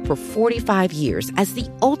Learning for 45 years as the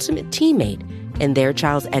ultimate teammate in their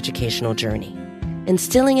child's educational journey,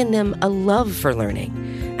 instilling in them a love for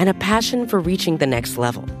learning and a passion for reaching the next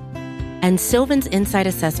level. And Sylvan's Insight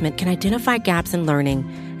Assessment can identify gaps in learning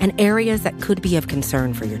and areas that could be of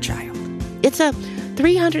concern for your child. It's a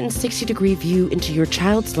 360-degree view into your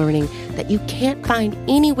child's learning that you can't find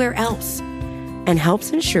anywhere else, and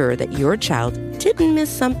helps ensure that your child didn't miss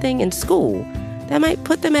something in school that might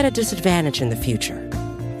put them at a disadvantage in the future.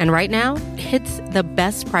 And right now, it's the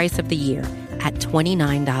best price of the year at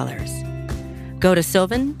 $29. Go to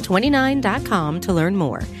sylvan29.com to learn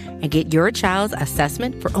more and get your child's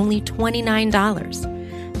assessment for only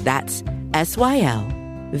 $29. That's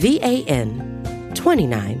SYLVAN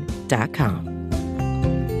 29.com.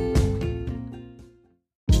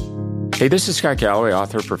 Hey, this is Scott Galloway,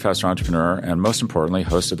 author, professor, entrepreneur, and most importantly,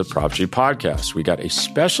 host of the Prop G podcast. We got a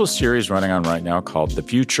special series running on right now called The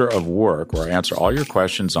Future of Work, where I answer all your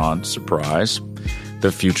questions on, surprise,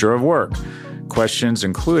 the future of work. Questions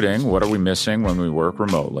including, what are we missing when we work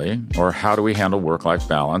remotely? Or how do we handle work-life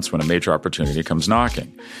balance when a major opportunity comes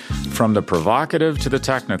knocking? From the provocative to the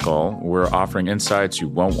technical, we're offering insights you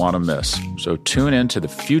won't want to miss. So tune in to The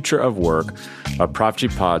Future of Work, a Prop G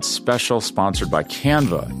Pod special sponsored by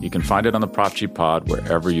Canva. You can find it on the Prop G Pod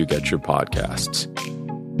wherever you get your podcasts.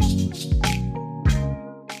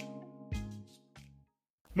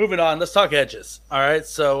 Moving on, let's talk edges. All right,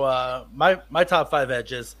 so my top 5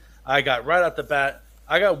 edges, I got right out the bat,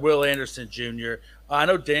 I got Will Anderson Jr. I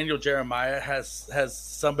know Daniel Jeremiah has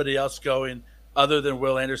somebody else going other than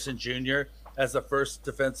Will Anderson Jr. as the first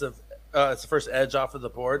defensive It's the first edge off of the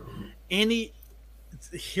board.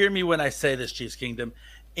 Hear me when I say this, Chiefs Kingdom.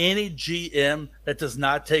 Any GM that does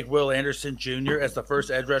not take Will Anderson Jr. as the first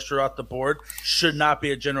edge rusher off the board should not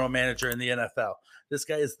be a general manager in the NFL. This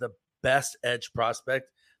guy is the best edge prospect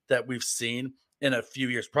that we've seen in a few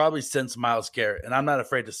years, probably since Myles Garrett. And I'm not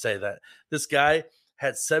afraid to say that. This guy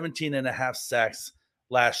had 17 and a half sacks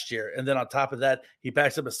last year. And then on top of that, he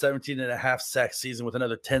backs up a 17 and a half sack season with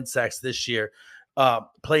another 10 sacks this year,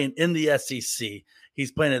 playing in the SEC.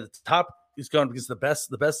 He's playing at the top. He's going because the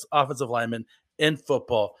best offensive lineman in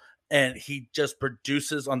football, and he just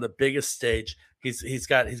produces on the biggest stage. He's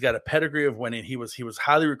got a pedigree of winning. He was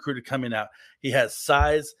highly recruited coming out. He has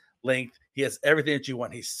size, length. He has everything that you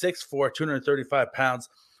want. He's 6'4", 235 pounds,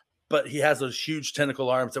 but he has those huge tentacle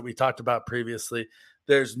arms that we talked about previously.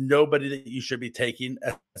 There's nobody that you should be taking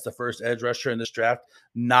as the first edge rusher in this draft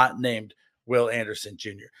not named Will Anderson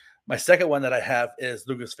Jr. My second one that I have is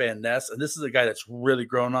Lucas Van Ness, and this is a guy that's really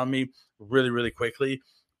grown on me really, really quickly.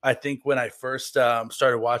 I think when I first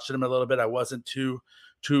started watching him a little bit, I wasn't too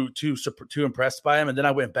impressed by him, and then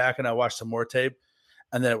I went back and I watched some more tape,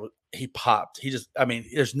 and then he popped.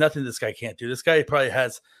 There's nothing this guy can't do. This guy probably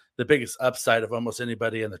has the biggest upside of almost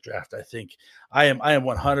anybody in the draft. I think I am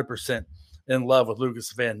 100% in love with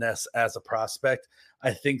Lucas Van Ness as a prospect.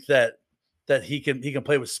 I think that he can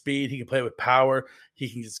play with speed, he can play with power, he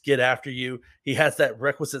can just get after you. He has that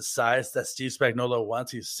requisite size that Steve Spagnuolo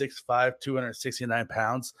wants. He's 6'5", 269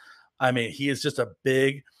 pounds. I mean, he is just a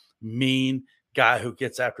big, mean guy who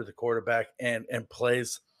gets after the quarterback and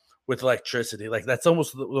plays with electricity. Like, that's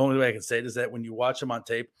almost the only way I can say it, is that when you watch him on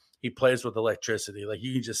tape, he plays with electricity. Like,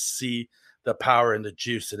 you can just see the power and the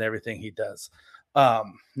juice and everything he does.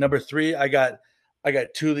 Number 3, I got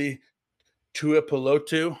Tuli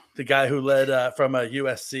Tuipulotu, the guy who led from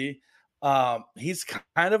USC. He's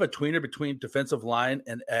kind of a tweener between defensive line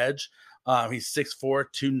and edge. He's 6'4",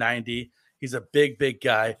 290. He's a big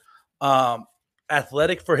guy.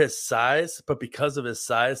 Athletic for his size, but because of his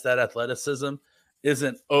size, that athleticism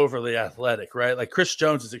isn't overly athletic, right? Like, Chris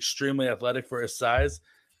Jones is extremely athletic for his size,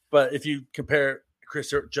 but if you compare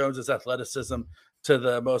Chris Jones's athleticism to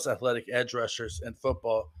the most athletic edge rushers in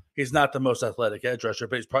football, he's not the most athletic edge rusher,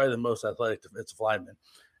 but he's probably the most athletic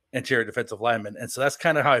interior defensive lineman. And so that's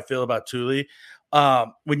kind of how I feel about Tuli.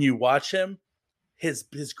 When you watch him, his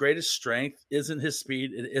greatest strength isn't his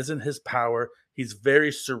speed. It isn't his power. He's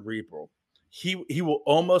very cerebral. He will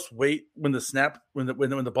almost wait when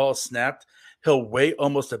the ball is snapped. He'll wait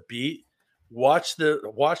almost a beat, watch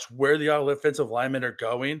where the offensive linemen are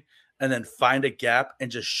going, and then find a gap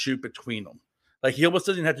and just shoot between them. Like, he almost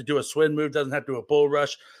doesn't have to do a swing move, doesn't have to do a bull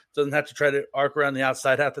rush, doesn't have to try to arc around the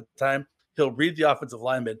outside half the time. He'll read the offensive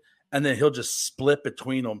lineman, and then he'll just split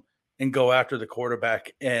between them and go after the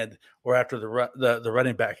quarterback or after the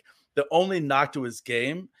running back. The only knock to his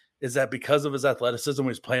game is that because of his athleticism,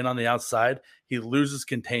 when he's playing on the outside, he loses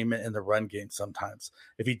containment in the run game sometimes.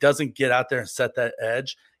 If he doesn't get out there and set that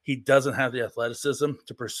edge, he doesn't have the athleticism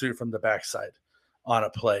to pursue from the backside on a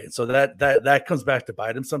play. So that comes back to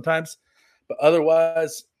bite him sometimes. But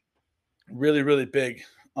otherwise, really, really big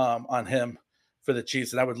on him for the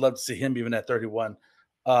Chiefs. And I would love to see him even at 31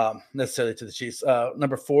 necessarily to the Chiefs.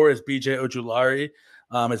 Number 4 is B.J. Ojulari.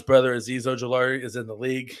 His brother Azeez Ojulari is in the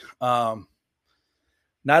league.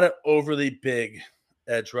 Not an overly big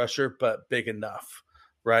edge rusher, but big enough,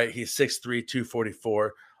 right? He's 6'3",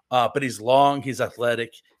 244. But he's long. He's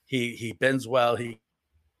athletic. He bends well. He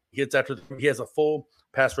gets after. He has a full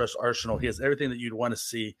pass rush arsenal. He has everything that you'd want to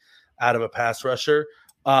see out of a pass rusher.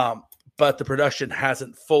 But the production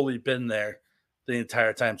hasn't fully been there the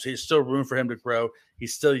entire time. So there's still room for him to grow.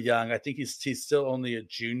 He's still young. I think he's still only a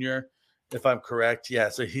junior, if I'm correct. Yeah,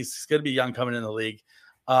 so he's going to be young coming in the league.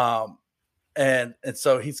 And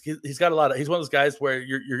so he's got a lot of – he's one of those guys where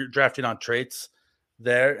you're drafting on traits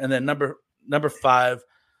there. And then number 5,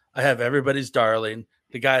 I have everybody's darling,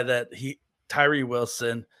 the guy Tyree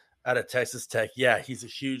Wilson out of Texas Tech. Yeah, he's a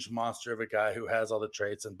huge monster of a guy who has all the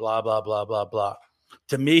traits and blah, blah, blah, blah, blah.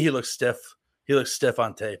 To me, he looks stiff. He looks stiff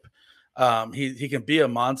on tape. He can be a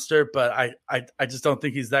monster, but I just don't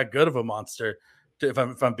think he's that good of a monster, if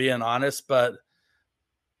I'm being honest. But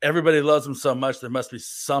everybody loves him so much, there must be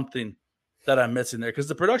something that I'm missing there, because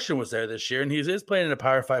the production was there this year, and he is playing in a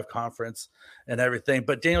Power 5 conference and everything.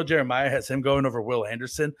 But Daniel Jeremiah has him going over Will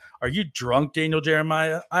Anderson. Are you drunk, Daniel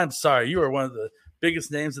Jeremiah? I'm sorry. You are one of the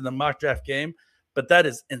biggest names in the mock draft game, but that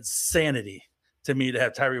is insanity to me to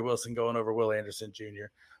have Tyree Wilson going over Will Anderson Jr.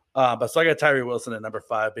 But so I got Tyree Wilson at number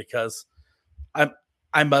 5 because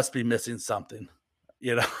I must be missing something,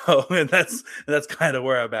 and that's kind of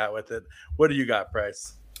where I'm at with it. What do you got,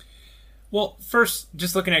 Bryce? Well, first,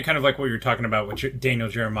 just looking at kind of like what you're talking about with Daniel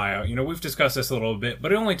Jeremiah, we've discussed this a little bit,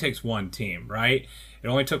 but it only takes one team, right? It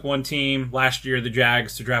only took one team last year, the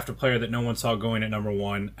Jags, to draft a player that no one saw going at number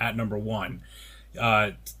one.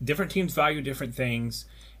 Different teams value different things.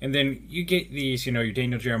 And then you get these, your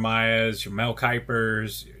Daniel Jeremiahs, your Mel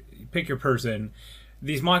Kipers, pick your person.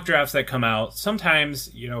 These mock drafts that come out, sometimes,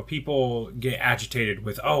 people get agitated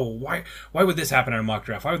with, why would this happen in a mock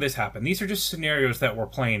draft? Why would this happen? These are just scenarios that we're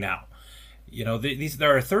playing out.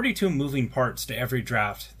 There are 32 moving parts to every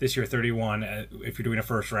draft. This year, 31 if you're doing a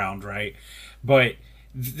first round, right? But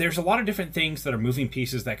there's a lot of different things that are moving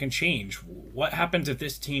pieces that can change. What happens if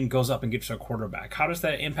this team goes up and gets a quarterback? How does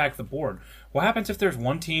that impact the board? What happens if there's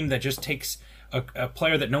one team that just takes a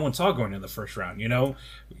player that no one saw going in the first round?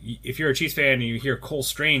 If you're a Chiefs fan and you hear Cole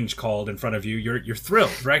Strange called in front of you, you're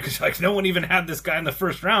thrilled, right? Because no one even had this guy in the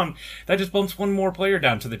first round. That just bumps one more player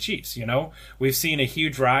down to the Chiefs. We've seen a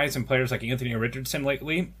huge rise in players like Anthony Richardson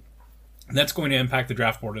lately. And that's going to impact the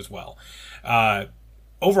draft board as well.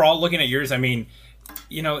 Overall, looking at yours,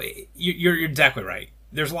 you're exactly right.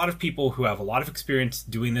 There's a lot of people who have a lot of experience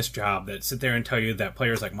doing this job that sit there and tell you that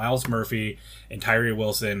players like Myles Murphy and Tyree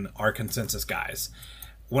Wilson are consensus guys.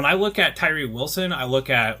 When I look at Tyree Wilson, I look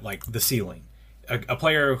at like the ceiling. A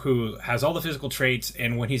player who has all the physical traits,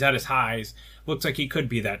 and when he's at his highs, looks like he could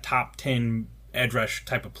be that top 10 edge rush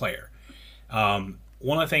type of player. One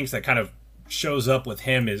of the things that kind of shows up with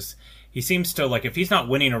him is he seems to, like, if he's not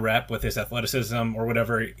winning a rep with his athleticism or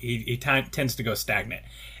whatever, he tends to go stagnant.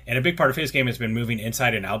 And a big part of his game has been moving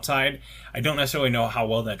inside and outside. I don't necessarily know how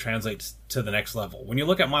well that translates to the next level. When you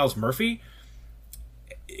look at Myles Murphy,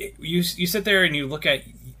 you sit there and you look at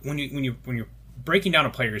when you're breaking down a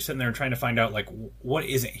player, you're sitting there and trying to find out, like, what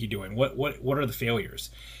isn't he doing? What are the failures?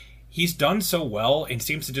 He's done so well and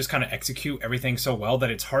seems to just kind of execute everything so well that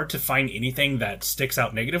it's hard to find anything that sticks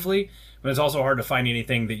out negatively, but it's also hard to find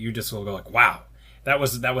anything that you just will go like, wow, that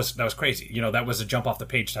was crazy. That was a jump off the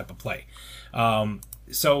page type of play.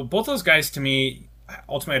 So both those guys, to me,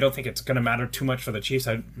 ultimately, I don't think it's going to matter too much for the Chiefs.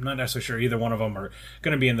 I'm not necessarily sure either one of them are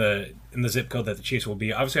going to be in the zip code that the Chiefs will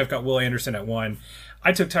be. Obviously, I've got Will Anderson at 1.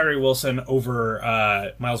 I took Tyree Wilson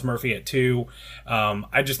over Myles Murphy at 2.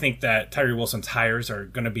 I just think that Tyree Wilson's hires are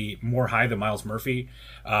going to be more high than Myles Murphy.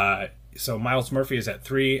 So Myles Murphy is at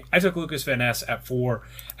 3. I took Lucas Van Ness at 4.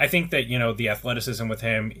 I think that, the athleticism with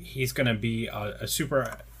him, he's going to be a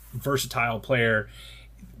super versatile player.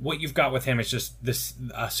 What you've got with him is just this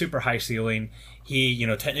super high ceiling. He,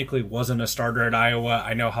 technically wasn't a starter at Iowa.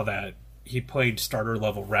 I know how that he played starter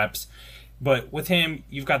level reps. But with him,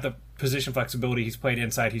 you've got the position flexibility. He's played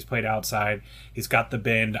inside. He's played outside. He's got the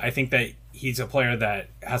bend. I think that he's a player that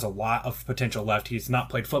has a lot of potential left. He's not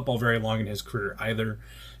played football very long in his career either.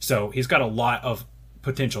 So he's got a lot of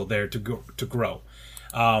potential there to grow.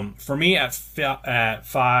 For me at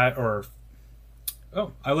 5 or...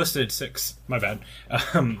 Oh, I listed 6. My bad.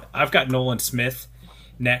 I've got Nolan Smith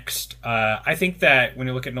next. I think that when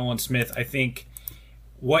you look at Nolan Smith, I think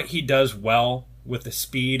what he does well with the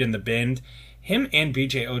speed and the bend, him and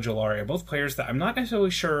BJ Ojolari are both players that I'm not necessarily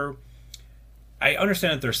sure. I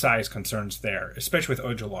understand that there's size concerns there, especially with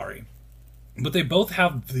Ojolari. But they both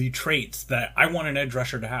have the traits that I want an edge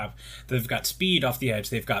rusher to have. They've got speed off the edge,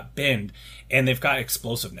 they've got bend, and they've got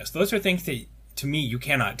explosiveness. Those are things that, to me, you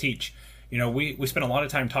cannot teach. We spent a lot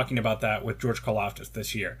of time talking about that with George Karlaftis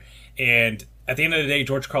this year. And at the end of the day,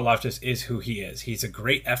 George Karlaftis is who he is. He's a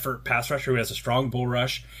great effort pass rusher who has a strong bull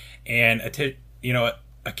rush and,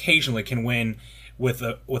 occasionally can win with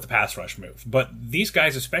a pass rush move. But these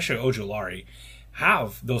guys, especially Ojolari,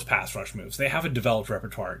 have those pass rush moves. They have a developed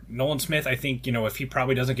repertoire. Nolan Smith, I think, if he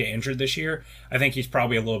probably doesn't get injured this year, I think he's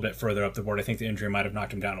probably a little bit further up the board. I think the injury might have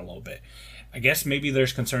knocked him down a little bit. I guess maybe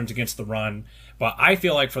there's concerns against the run, but I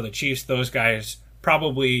feel like for the Chiefs, those guys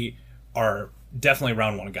probably are definitely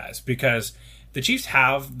round 1 guys because the Chiefs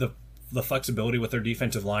have the flexibility with their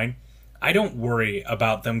defensive line. I don't worry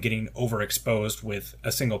about them getting overexposed with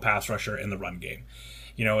a single pass rusher in the run game.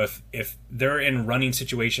 If they're in running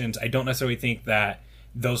situations, I don't necessarily think that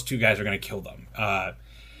those 2 guys are going to kill them.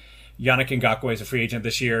 Yannick Ngakoue is a free agent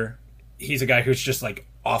this year. He's a guy who's just like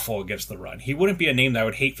awful against the run. He wouldn't be a name that I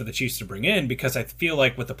would hate for the Chiefs to bring in because I feel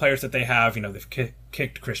like with the players that they have, they've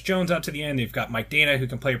kicked Chris Jones out to the end. They've got Mike Dana who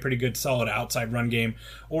can play a pretty good solid outside run game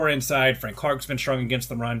or inside. Frank Clark's been strong against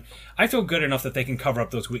the run. I feel good enough that they can cover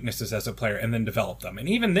up those weaknesses as a player and then develop them. And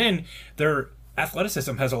even then, their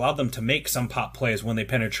athleticism has allowed them to make some pop plays when they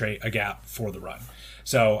penetrate a gap for the run.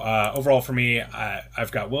 So overall for me,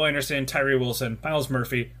 I've got Will Anderson, Tyree Wilson, Myles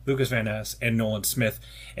Murphy, Lucas Van Ness, and Nolan Smith.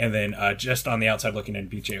 And then just on the outside looking in,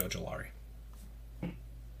 BJ Ojolari.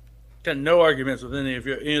 Got no arguments with any of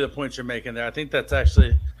the points you're making there. I think that's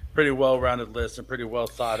actually pretty well-rounded list and pretty well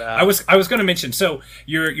thought out. I was going to mention, so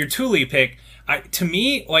your Thule pick. To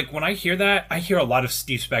me, like when I hear that, I hear a lot of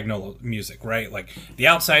Steve Spagnuolo music, right? Like the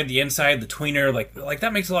outside, the inside, the tweener, like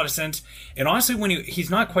that makes a lot of sense. And honestly, when he's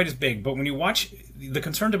not quite as big, but when you watch the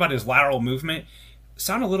concerns about his lateral movement,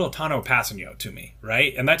 sound a little Tano Passanio to me,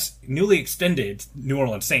 right? And that's newly extended New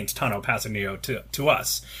Orleans Saints Tano Passanio to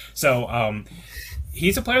us. So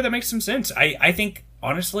he's a player that makes some sense. I think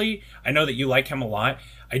honestly, I know that you like him a lot.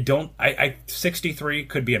 I 63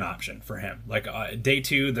 could be an option for him. Like day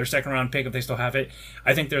 2, their second round pick, if they still have it.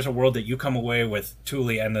 I think there's a world that you come away with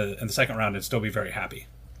Thule in the second round and still be very happy.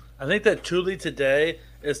 I think that Thule today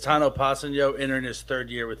is Tano Passanio entering his third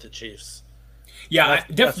year with the Chiefs. Yeah,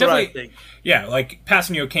 that's what I think. Yeah, like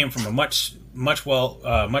Passanio came from a much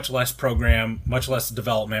less program, much less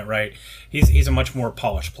development, right? He's a much more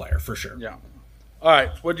polished player for sure. Yeah. All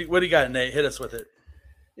right, what do you got, Nate? Hit us with it.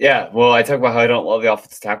 Yeah, well, I talk about how I don't love the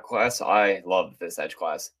offensive tackle class. I love this edge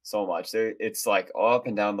class so much. It's like all up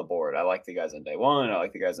and down the board. I like the guys on day 1. I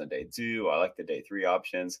like the guys on day 2. I like the day 3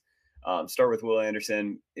 options. Start with Will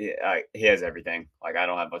Anderson. He has everything. Like, I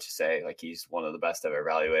don't have much to say. Like, he's one of the best I've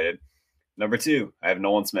evaluated. Number 2, I have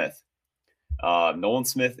Nolan Smith. Nolan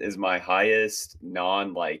Smith is my highest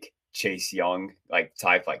non-like Chase Young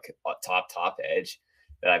type top edge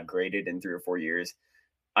that I've graded in 3 or 4 years.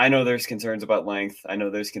 I know there's concerns about length. I know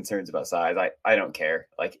there's concerns about size. I don't care.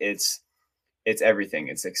 Like it's everything.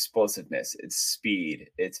 It's explosiveness. It's speed.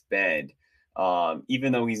 It's bend.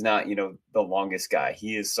 Even though he's not, the longest guy,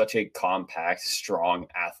 he is such a compact, strong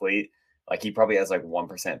athlete. Like he probably has like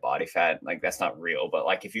 1% body fat. Like that's not real. But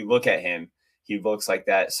like if you look at him, he looks like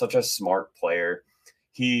that. Such a smart player.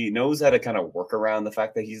 He knows how to kind of work around the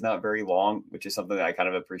fact that he's not very long, which is something that I kind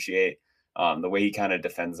of appreciate. The way he kind of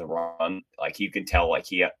defends the run, like you can tell, like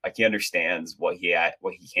he understands what he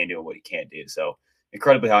can do and what he can't do. So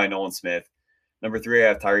incredibly high Nolan Smith. Number 3, I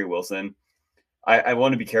have Tyree Wilson. I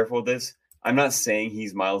want to be careful with this. I'm not saying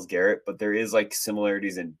he's Myles Garrett, but there is like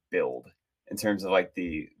similarities in build in terms of like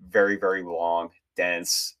the very, very long,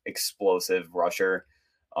 dense, explosive rusher.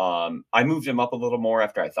 I moved him up a little more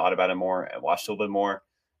after I thought about him more and watched a little bit more.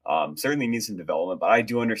 Certainly needs some development, but I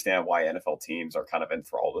do understand why NFL teams are kind of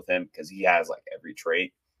enthralled with him because he has like every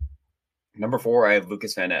trait. Number 4, I have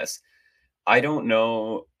Lucas Van Ness. I don't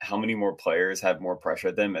know how many more players have more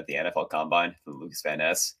pressure than him at the NFL Combine than Lucas Van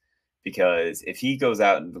Ness, because if he goes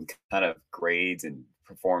out and kind of grades and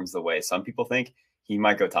performs the way some people think, he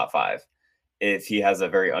might go top 5. If he has a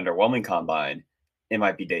very underwhelming combine, it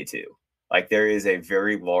might be day 2. Like there is a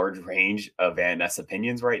very large range of Van Ness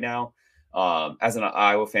opinions right now. As an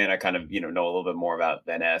Iowa fan, I kind of, know a little bit more about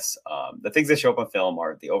Van Ness. The things that show up on film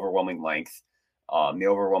are the overwhelming length, the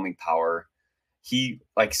overwhelming power. He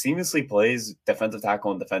like seamlessly plays defensive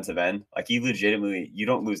tackle and defensive end. Like he legitimately, you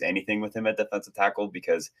don't lose anything with him at defensive tackle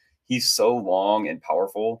because he's so long and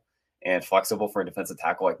powerful and flexible for a defensive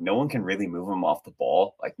tackle. Like no one can really move him off the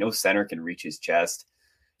ball. Like no center can reach his chest.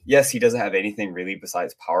 Yes, he doesn't have anything really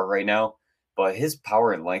besides power right now, but his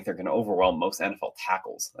power and length are going to overwhelm most NFL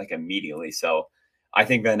tackles like immediately. So I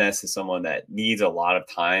think Van Ness is someone that needs a lot of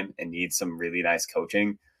time and needs some really nice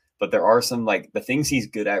coaching. But there are some like the things he's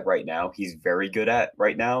good at right now, he's very good at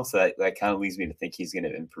right now. So that kind of leads me to think he's going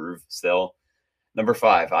to improve still. Number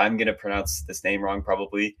 5, I'm going to pronounce this name wrong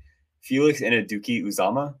probably. Felix Inaduki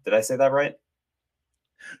Uzama. Did I say that right?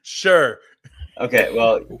 Sure. Okay,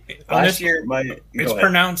 well, last year it's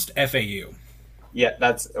pronounced FAU.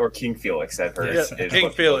 Yeah, or King Felix, I've heard. Yes,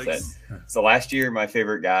 King Felix. So last year, my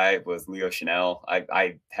favorite guy was Leo Chanel.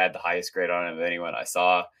 I had the highest grade on him of anyone I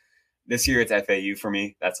saw. This year, it's FAU for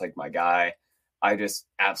me. That's like my guy. I just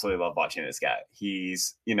absolutely love watching this guy.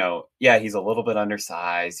 He's, he's a little bit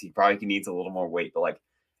undersized. He probably needs a little more weight, but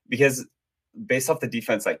because based off the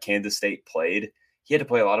defense like Kansas State played, he had to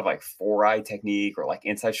play a lot of like 4-eye technique or like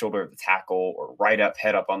inside shoulder of the tackle or right up,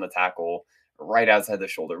 head up on the tackle, or right outside the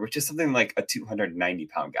shoulder, which is something like a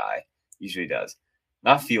 290-pound guy usually does.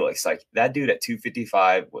 Not Felix. Like that dude at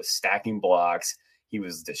 255 was stacking blocks. He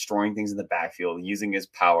was destroying things in the backfield, using his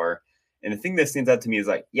power. And the thing that stands out to me is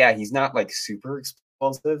he's not like super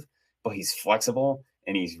explosive, but he's flexible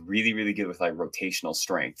and he's really, really good with like rotational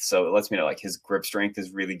strength. So it lets me know like his grip strength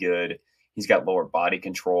is really good. He's got lower body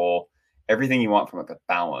control, everything you want from like a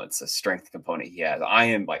balance, a strength component he has.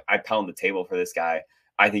 I pound the table for this guy.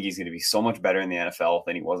 I think he's going to be so much better in the NFL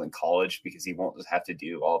than he was in college because he won't just have to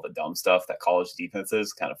do all the dumb stuff that college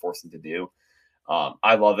defenses kind of force him to do.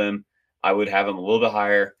 I love him. I would have him a little bit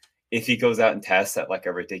higher. If he goes out and tests at like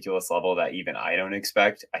a ridiculous level that even I don't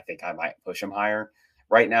expect, I think I might push him higher.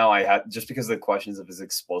 Right now, I have, just because of the questions of his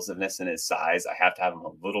explosiveness and his size, I have to have him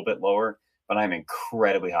a little bit lower, but I'm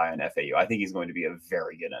incredibly high on FAU. I think he's going to be a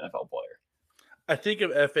very good NFL player. I think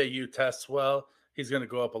if FAU tests well, he's going to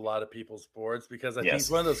go up a lot of people's boards because I think Yes.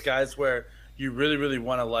 he's one of those guys where you really, really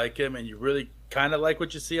want to like him and you really kind of like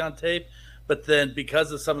what you see on tape. But then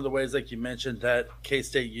because of some of the ways, like you mentioned, that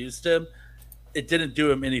K-State used him, it didn't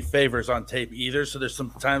do him any favors on tape either. So there's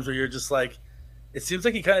some times where you're just like, it seems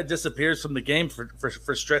like he kind of disappears from the game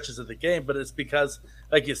for stretches of the game, but it's because,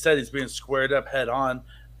 like you said, he's being squared up head on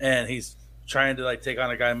and he's trying to like take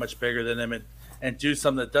on a guy much bigger than him and do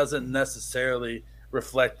something that doesn't necessarily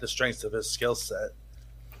reflect the strengths of his skill set.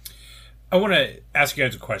 I want to ask you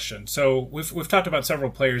guys a question. So we've talked about several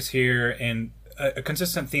players here, and a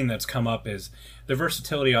consistent theme that's come up is the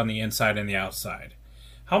versatility on the inside and the outside.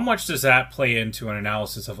 How much does that play into an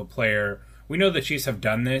analysis of a player? We know the Chiefs have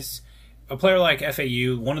done this. A player like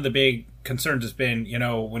FAU, one of the big concerns has been,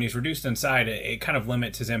 when he's reduced inside, it kind of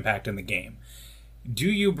limits his impact in the game. Do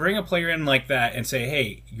you bring a player in like that and say,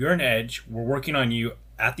 hey, you're an edge, we're working on you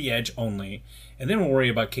at the edge only, and then we'll worry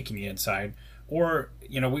about kicking the inside? Or,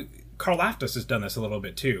 Carl Laftis has done this a little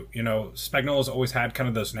bit too. Spagnuolo's always had kind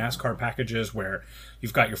of those NASCAR packages where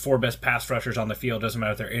you've got your 4 best pass rushers on the field, doesn't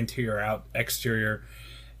matter if they're interior or out exterior.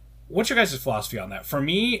 What's your guys' philosophy on that? For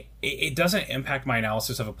me, it doesn't impact my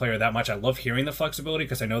analysis of a player that much. I love hearing the flexibility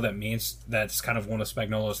because I know that means that's kind of one of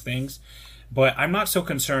Spagnuolo's things. But I'm not so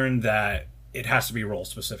concerned that it has to be role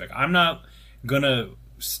specific. I'm not going to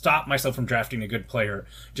stop myself from drafting a good player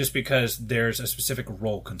just because there's a specific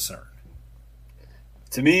role concern.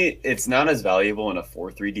 To me, it's not as valuable in a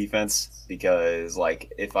 4-3 defense because,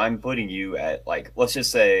 if I'm putting you at, let's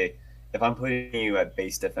just say, if I'm putting you at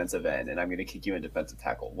base defensive end and I'm going to kick you in defensive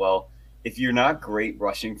tackle, well, if you're not great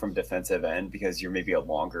rushing from defensive end because you're maybe a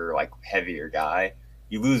longer, heavier guy,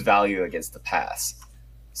 you lose value against the pass.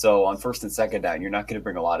 So on first and second down, you're not going to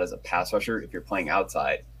bring a lot as a pass rusher if you're playing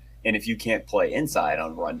outside. And if you can't play inside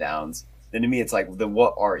on rundowns, then to me, it's then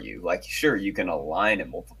what are you? Sure, you can align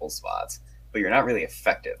in multiple spots, but you're not really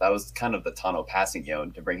effective. That was kind of the Tano passing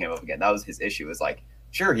to bring him up again. That was his issue, is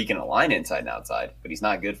sure, he can align inside and outside, but he's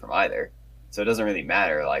not good from either. So it doesn't really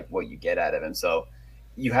matter what you get out of him. So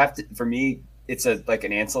you have to, for me, it's an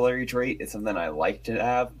ancillary trait. It's something I like to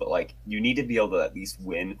have, but you need to be able to at least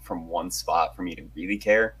win from one spot for me to really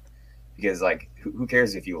care. Because who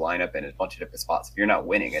cares if you line up in a bunch of different spots? If you're not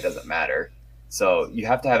winning, it doesn't matter. So you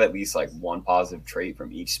have to have at least one positive trait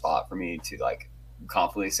from each spot for me to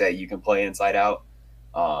confidently say you can play inside out.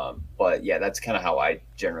 But yeah, that's kind of how I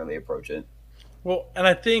generally approach it. Well, and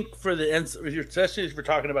I think for especially if we're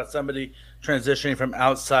talking about somebody transitioning from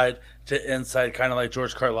outside to inside, kind of like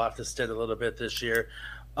George Karlaftis did a little bit this year,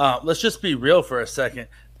 let's just be real for a second.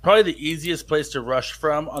 Probably the easiest place to rush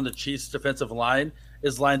from on the Chiefs' defensive line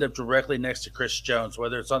is lined up directly next to Chris Jones,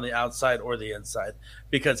 whether it's on the outside or the inside,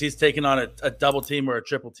 because he's taking on a double team or a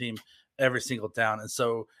triple team every single down. And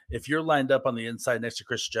so if you're lined up on the inside next to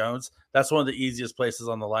Chris Jones, that's one of the easiest places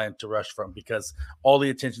on the line to rush from because all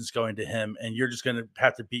the attention's going to him and you're just going to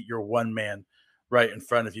have to beat your one man right in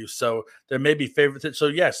front of you. So there may be favorites. So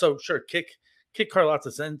yeah, so sure, kick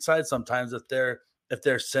Karlaftis inside sometimes if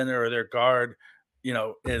their center or their guard,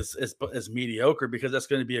 is mediocre, because that's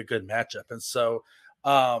going to be a good matchup. And so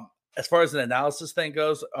as far as an analysis thing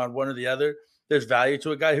goes on one or the other, there's value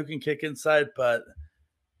to a guy who can kick inside, but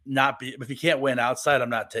if he can't win outside, I'm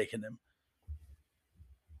not taking him.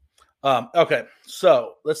 Okay,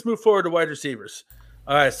 so let's move forward to wide receivers.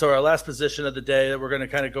 All right, so our last position of the day that we're going to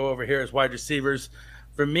kind of go over here is wide receivers.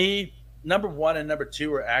 For me, number 1 and number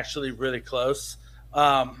 2 are actually really close.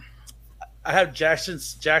 I have Jackson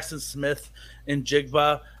Smith and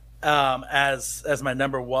Jigba as my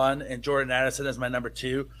number 1 and Jordan Addison as my number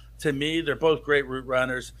 2. To me, they're both great route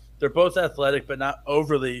runners. They're both athletic, but not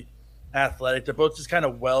overly athletic. They're both just kind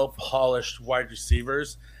of well-polished wide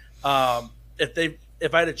receivers.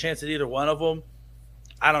 If I had a chance at either one of them,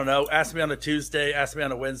 I don't know. Ask me on a Tuesday, ask me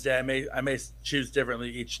on a Wednesday. I may choose differently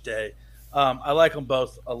each day. I like them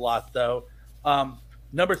both a lot, though.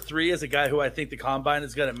 Number 3 is a guy who I think the combine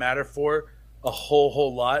is going to matter for a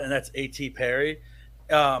whole lot, and that's A.T. Perry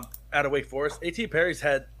out of Wake Forest. A.T. Perry's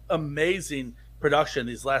had amazing production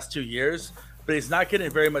these last 2 years, but he's not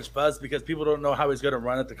getting very much buzz because people don't know how he's going to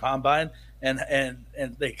run at the combine, and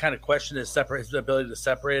they kind of question his ability to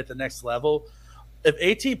separate at the next level. If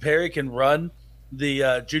A.T. Perry can run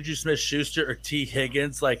the Juju Smith-Schuster or T.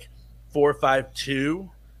 Higgins 4.52,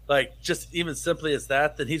 just even simply as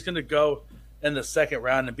that, then he's going to go in the second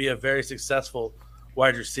round and be a very successful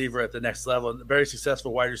wide receiver at the next level, and a very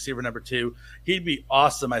successful wide receiver number 2. He'd be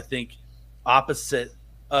awesome, I think, opposite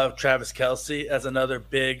of Travis Kelce as another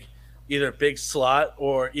either big slot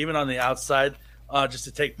or even on the outside, just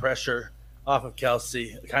to take pressure off of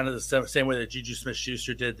Kelce, kind of the same way that Juju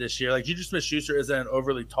Smith-Schuster did this year. Like, Juju Smith-Schuster isn't an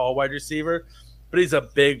overly tall wide receiver, but he's a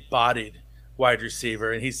big-bodied wide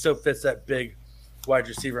receiver, and he still fits that big wide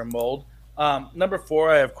receiver mold. Number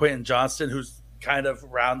 4, I have Quentin Johnston, who's kind of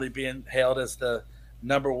roundly being hailed as the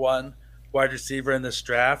number 1 wide receiver in this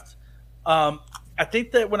draft. I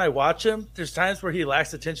think that when I watch him, there's times where he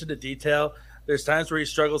lacks attention to detail. There's times where he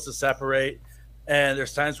struggles to separate, and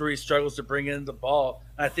there's times where he struggles to bring in the ball.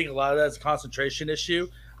 And I think a lot of that is a concentration issue.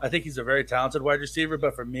 I think he's a very talented wide receiver,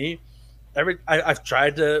 but for me, I've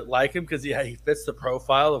tried to like him because he fits the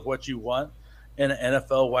profile of what you want in an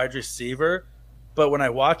NFL wide receiver. But when I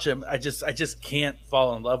watch him, I just can't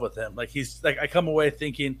fall in love with him. Like, I come away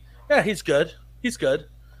thinking, yeah, he's good. He's good.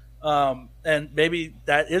 And maybe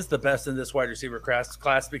that is the best in this wide receiver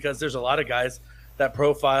class, because there's a lot of guys that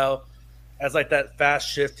profile as like that fast,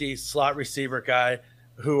 shifty slot receiver guy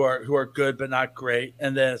who are good but not great.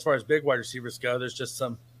 And then as far as big wide receivers go, there's just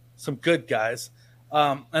some good guys.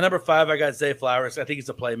 And number 5, I got Zay Flowers. I think he's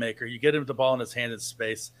a playmaker. You get him the ball in his hand in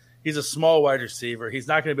space. He's a small wide receiver. He's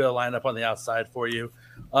not going to be able to line up on the outside for you.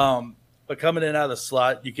 But coming in out of the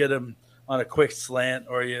slot, you get him on a quick slant,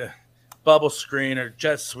 or you bubble screen or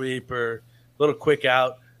jet sweep or little quick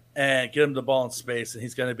out, and get him the ball in space, and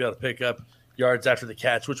he's going to be able to pick up yards after the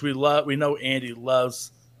catch, which we love. We know Andy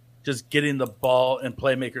loves just getting the ball in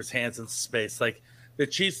playmakers' hands in space. Like, the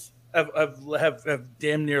Chiefs have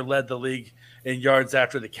damn near led the league in yards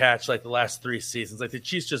after the catch like the last 3 seasons. Like, the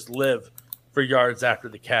Chiefs just live for yards after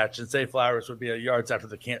the catch, and Zay Flowers would be a yards after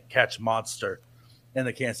the catch monster in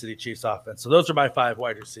the Kansas City Chiefs offense. So those are my 5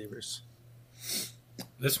 wide receivers.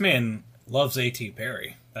 This man loves A.T.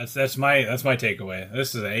 Perry. That's my takeaway.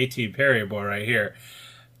 This is an A.T. Perry boy right here.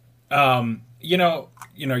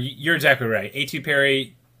 You're exactly right. A.T.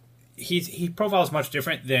 Perry, he profiles much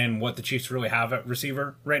different than what the Chiefs really have at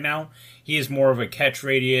receiver right now. He is more of a catch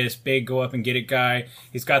radius, big go up and get it guy.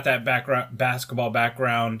 He's got that basketball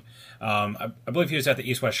background. I believe he was at the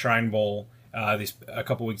East West Shrine Bowl a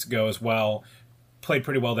couple weeks ago as well. Played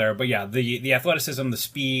pretty well there, but yeah, the athleticism, the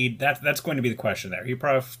speed, that's going to be the question there. He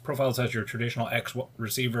profiles as your traditional X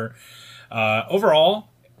receiver. Overall,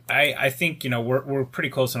 I think we're pretty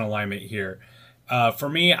close in alignment here. For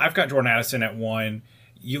me, I've got Jordan Addison at 1.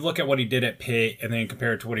 You look at what he did at Pitt and then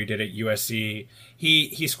compare it to what he did at USC.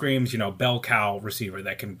 He screams, bell cow receiver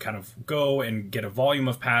that can kind of go and get a volume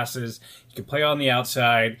of passes. He can play on the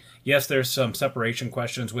outside. Yes, there's some separation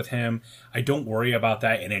questions with him. I don't worry about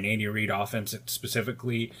that in an Andy Reid offense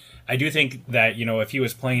specifically. I do think that, if he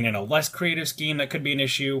was playing in a less creative scheme, that could be an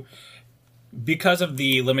issue. Because of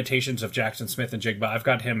the limitations of Jackson Smith and Jigba, I've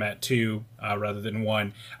got him at 2 rather than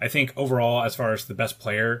 1. I think overall, as far as the best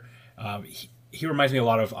player, he reminds me a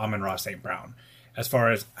lot of Amon-Ra St. Brown as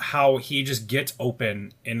far as how he just gets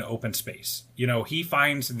open in open space. He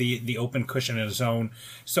finds the open cushion in his zone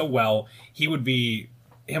so well.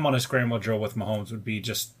 Him on a scramble drill with Mahomes would be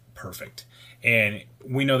just perfect. And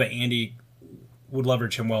we know that Andy would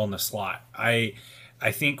leverage him well in the slot. I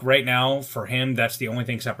think right now for him, that's the only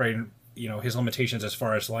thing separating his limitations as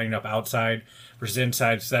far as lining up outside versus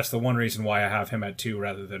inside. So that's the one reason why I have him at 2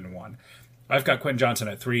 rather than 1. I've got Quentin Johnston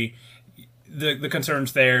at 3. The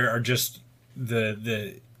concerns there are just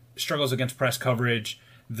the struggles against press coverage,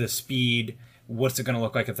 the speed. What's it going to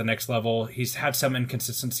look like at the next level? He's had some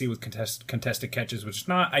inconsistency with contested catches, which is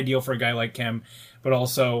not ideal for a guy like him. But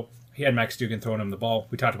also, he had Max Duggan throwing him the ball.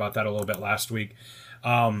 We talked about that a little bit last week.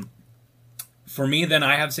 For me, then,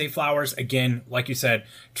 I have Zay Flowers. Again, like you said,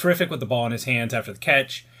 terrific with the ball in his hands after the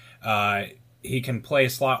catch. He can play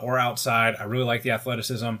slot or outside. I really like the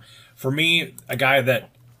athleticism. For me, a guy that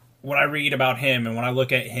when I read about him and when I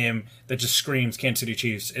look at him, that just screams Kansas City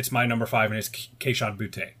Chiefs, it's my number 5, and it's Kayshon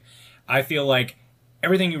Boutte. I feel like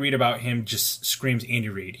everything you read about him just screams Andy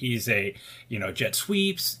Reid. He's a, jet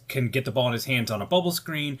sweeps, can get the ball in his hands on a bubble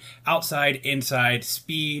screen, outside, inside,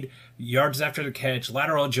 speed, yards after the catch,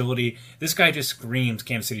 lateral agility. This guy just screams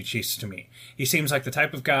Kansas City Chiefs to me. He seems like the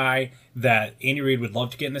type of guy that Andy Reid would love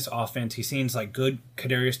to get in this offense. He seems like good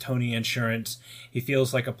Kadarius Toney insurance. He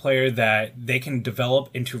feels like a player that they can develop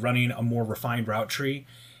into running a more refined route tree.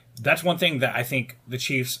 That's one thing that I think the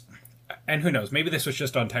Chiefs, and who knows, maybe this was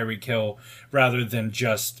just on Tyreek Hill rather than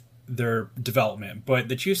just their development, but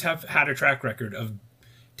the Chiefs have had a track record of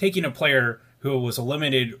taking a player who was a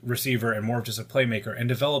limited receiver and more of just a playmaker and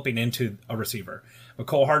developing into a receiver.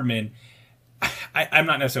 Mecole Hardman, I'm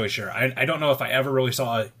not necessarily sure. I don't know if I ever really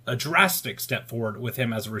saw a drastic step forward with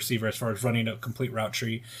him as a receiver as far as running a complete route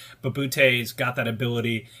tree. But Boute's got that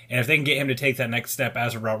ability, and if they can get him to take that next step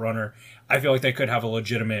as a route runner, I feel like they could have a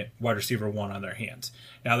legitimate wide receiver 1 on their hands.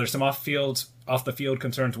 Now, there's some off the field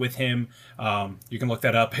concerns with him. You can look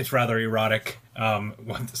that up. It's rather erotic.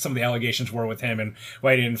 What some of the allegations were with him and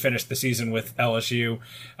why he didn't finish the season with LSU.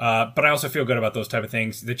 But I also feel good about those type of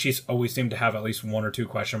things. The Chiefs always seem to have at least 1 or 2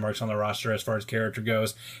 question marks on their roster as far as character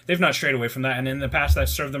goes. They've not strayed away from that, and in the past that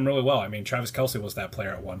served them really well. I mean, Travis Kelce was that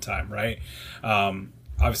player at one time, right?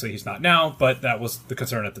 Obviously he's not now, but that was the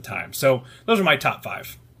concern at the time. So those are my top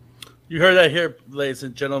 5. You heard that here, ladies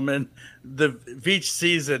and gentlemen. The Veach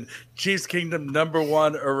season, Chiefs Kingdom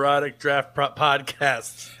 #1 erotic draft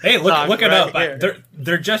podcast. Hey, look it up.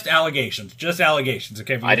 They're just allegations.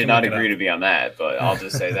 Okay. I did not agree to be on that, but I'll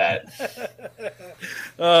just say that.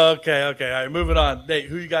 Okay. All right, moving on. Nate,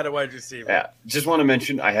 who you got at wide receiver? Yeah, just want to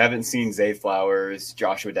mention I haven't seen Zay Flowers,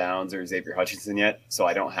 Joshua Downs, or Xavier Hutchinson yet, so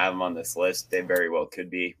I don't have them on this list. They very well could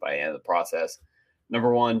be by the end of the process.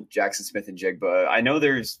 #1, Jackson Smith-Njigba. I know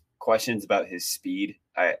there's questions about his speed.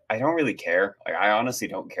 I don't really care. Like, I honestly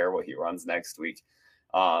don't care what he runs next week.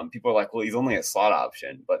 People are like, well, he's only a slot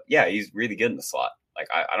option, but yeah, he's really good in the slot. Like,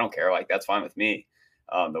 I don't care. Like, that's fine with me.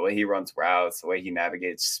 The way he runs routes, the way he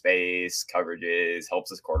navigates space, coverages,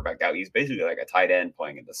 helps his quarterback out. He's basically like a tight end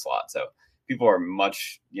playing in the slot. So people are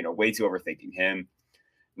way too overthinking him.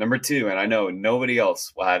 #2, and I know nobody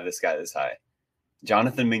else will have this guy this high.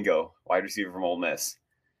 Jonathan Mingo, wide receiver from Ole Miss.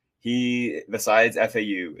 He, besides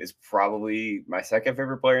FAU, is probably my second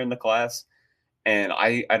favorite player in the class. And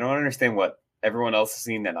I don't understand what everyone else is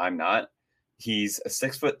seeing that I'm not. He's a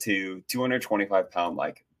 6'2", 225-pound,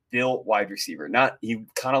 like, built wide receiver. He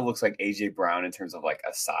kind of looks like AJ Brown in terms of like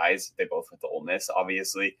a size. They both went to Ole Miss,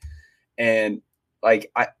 obviously. And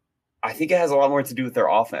like, I think it has a lot more to do with their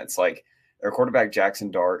offense. Like, their quarterback,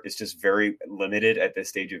 Jackson Dart, is just very limited at this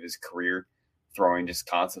stage of his career, throwing just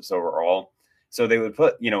concepts overall. So they would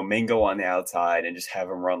put, Mingo on the outside and just have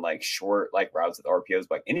him run like short, like routes with RPOs.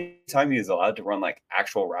 But anytime he was allowed to run like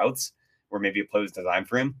actual routes where maybe a play was designed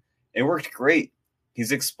for him, it worked great.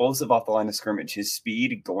 He's explosive off the line of scrimmage. His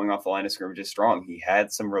speed going off the line of scrimmage is strong. He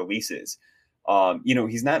had some releases.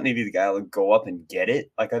 He's not maybe the guy that would go up and get it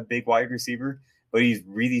like a big wide receiver, but he's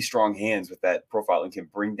really strong hands with that profile and can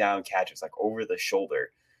bring down catches like over the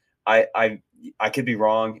shoulder. I could be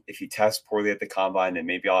wrong if he tests poorly at the combine, and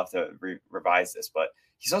maybe I'll have to revise this, but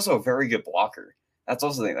he's also a very good blocker. That's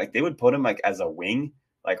also the thing. Like, they would put him like as a wing,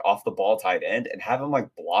 like off the ball tight end, and have him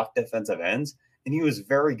like block defensive ends. And he was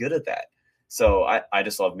very good at that. So I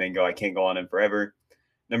just love Mingo. I can't go on him forever.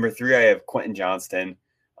 #3, I have Quentin Johnston.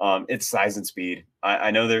 It's size and speed.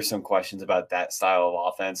 I know there's some questions about that style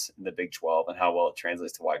of offense in the Big 12 and how well it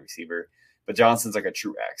translates to wide receiver. But Johnson's like a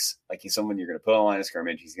true X. Like, he's someone you're going to put on line of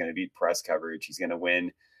scrimmage. He's going to beat press coverage. He's going to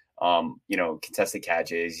win, contested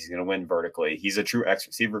catches. He's going to win vertically. He's a true X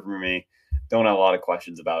receiver for me. Don't have a lot of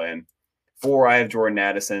questions about him. 4, I have Jordan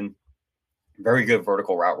Addison. Very good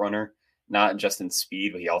vertical route runner. Not just in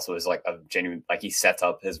speed, but he also is like a genuine, like, he sets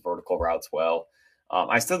up his vertical routes well.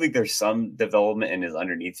 I still think there's some development in his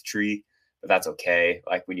underneath tree, but that's okay.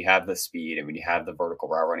 Like, when you have the speed and when you have the vertical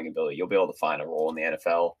route running ability, you'll be able to find a role in the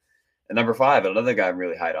NFL. And #5, another guy I'm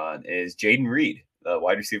really high on is Jaden Reed, the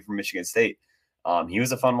wide receiver from Michigan State. He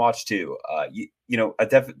was a fun watch too.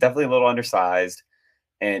 Definitely a little undersized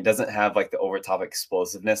and doesn't have like the over top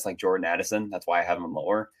explosiveness like Jordan Addison. That's why I have him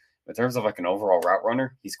lower. But in terms of like an overall route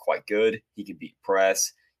runner, he's quite good. He can beat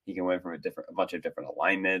press. He can win from a bunch of different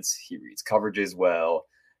alignments. He reads coverages well.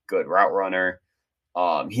 Good route runner.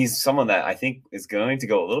 He's someone that I think is going to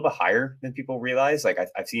go a little bit higher than people realize. Like,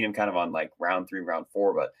 I've seen him kind of on like round 3, round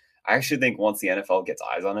 4, but I actually think once the NFL gets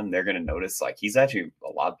eyes on him, they're going to notice like he's actually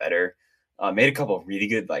a lot better. Made a couple of really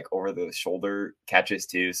good like over the shoulder catches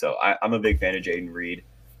too. So I'm a big fan of Jaden Reed.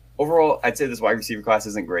 Overall, I'd say this wide receiver class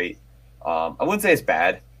isn't great. I wouldn't say it's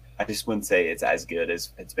bad. I just wouldn't say it's as good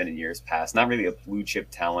as it's been in years past. Not really a blue chip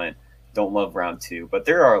talent. Don't love round 2, but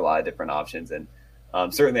there are a lot of different options. And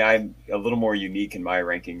certainly I'm a little more unique in my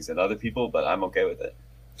rankings than other people, but I'm okay with it.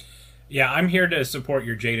 Yeah, I'm here to support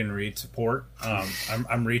your Jaden Reed support.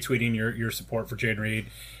 I'm retweeting your support for Jaden Reed.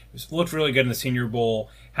 Looked really good in the Senior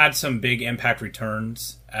Bowl. Had some big impact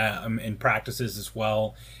returns in practices as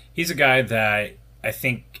well. He's a guy that I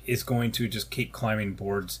think is going to just keep climbing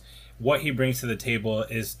boards. What he brings to the table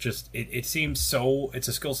is just it seems so. It's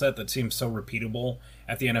a skill set that seems so repeatable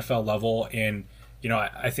at the NFL level. And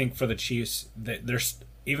I think for the Chiefs, that there's,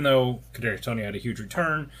 even though Kadarius Toney had a huge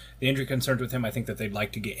return, the injury concerns with him, I think that they'd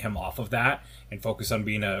like to get him off of that and focus on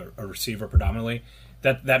being a receiver predominantly.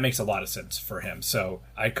 that makes a lot of sense for him. So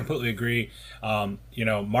I completely agree.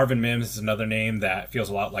 Marvin Mims is another name that feels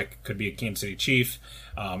a lot like could be a Kansas City Chief.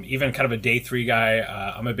 Even kind of a day 3 guy.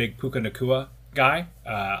 I'm a big Puka Nacua guy.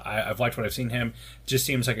 I've liked what I've seen him. Just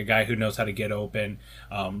seems like a guy who knows how to get open.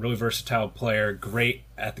 Really versatile player. Great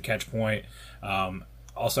at the catch point.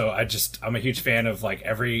 Also, I'm a huge fan of like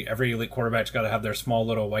every elite quarterback's got to have their small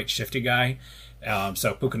little white shifty guy.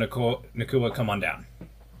 So Puka Nacua, come on down.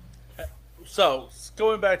 So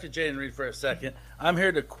going back to Jayden Reed for a second, I'm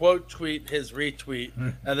here to quote tweet his retweet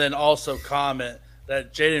and then also comment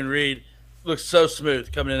that Jayden Reed looks so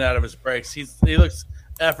smooth coming in and out of his breaks. He looks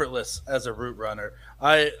effortless as a route runner.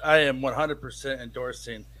 I am 100%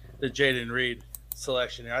 endorsing the Jayden Reed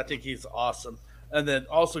selection here. I think he's awesome. And then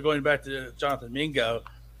also going back to Jonathan Mingo,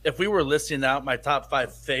 if we were listing out my top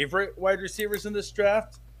 5 favorite wide receivers in this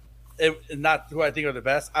draft, not who I think are the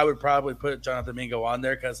best, I would probably put Jonathan Mingo on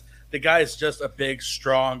there because the guy is just a big,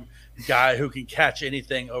 strong guy who can catch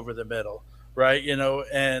anything over the middle, right?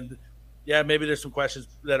 And yeah, maybe there's some questions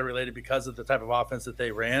that are related because of the type of offense that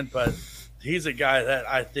they ran, but he's a guy that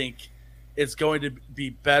I think is going to be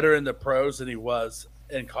better in the pros than he was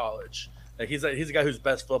in college. Like he's a guy whose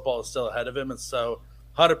best football is still ahead of him, and so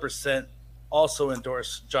 100% also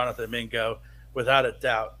endorse Jonathan Mingo without a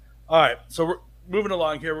doubt. All right, so we're moving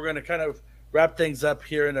along here. We're going to kind of wrap things up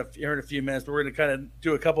here in a few minutes, but we're going to kind of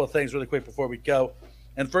do a couple of things really quick before we go.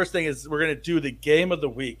 And first thing is we're going to do the game of the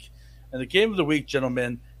week. And the game of the week,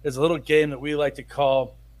 gentlemen, is a little game that we like to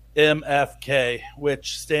call MFK,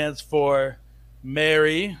 which stands for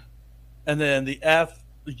Mary, and then the F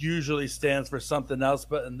usually stands for something else,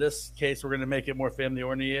 but in this case, we're going to make it more family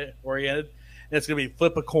oriented. And it's going to be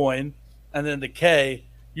flip a coin, and then the K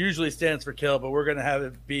usually stands for kill, but we're going to have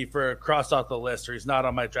it be for cross off the list, or he's not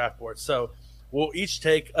on my draft board. So we'll each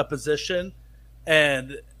take a position,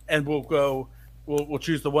 and we'll go. We'll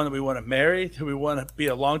choose the one that we want to marry, who we want to be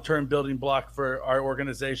a long-term building block for our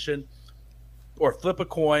organization, or flip a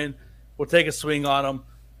coin. We'll take a swing on them,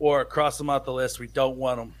 or cross them off the list. We don't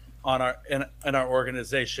want them on in our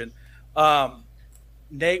organization.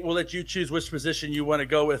 Nate, we'll let you choose which position you want to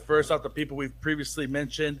go with first off the people we've previously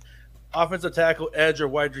mentioned. Offensive tackle, edge, or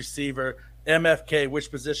wide receiver. MFK,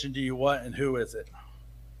 which position do you want and who is it?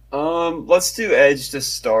 Let's do edge to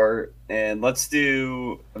start, and let's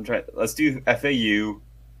do FAU,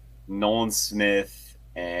 Nolan Smith,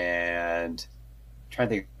 and I'm trying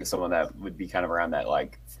to think of someone that would be kind of around that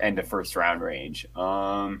like end of first round range.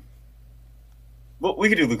 Well, we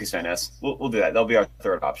could do Lucas Van Ness. We'll do that. That'll be our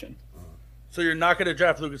third option. So you're not going to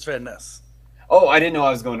draft Lucas Van Ness? Oh, I didn't know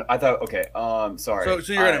I was going. I thought. Okay. Sorry.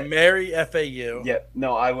 So you're going to marry FAU? Yeah.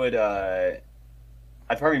 No, I would. I'd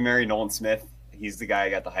probably marry Nolan Smith. He's the guy I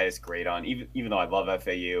got the highest grade on. Even though I love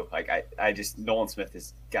FAU, like I just Nolan Smith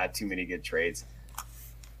has got too many good trades.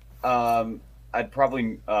 I'd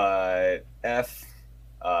probably flip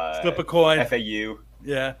a coin. FAU.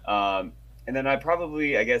 Yeah. And then I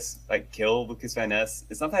probably, I guess, like kill Lucas Van Ness.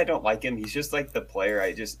 It's not that I don't like him. He's just like the player.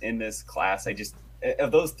 In this class,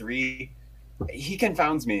 of those three, he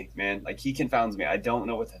confounds me, man. Like he confounds me. I don't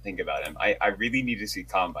know what to think about him. I really need to see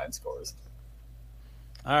combine scores.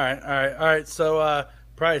 All right. So,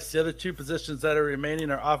 Price, the other two positions that are remaining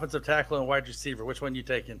are offensive tackle and wide receiver. Which one are you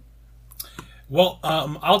taking? Well,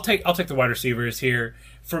 I'll take the wide receivers here.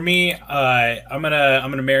 For me, I'm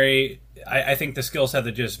gonna marry. I think the skill set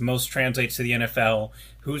that just most translates to the NFL.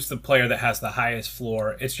 Who's the player that has the highest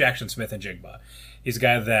floor? It's Jackson Smith-Njigba. He's a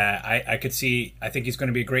guy that I could see. I think he's going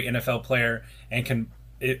to be a great NFL player and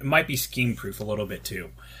it might be scheme proof a little bit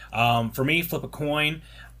too. For me, flip a coin.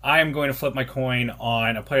 I am going to flip my coin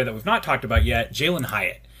on a player that we've not talked about yet, Jalen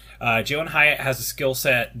Hyatt. Jalen Hyatt has a skill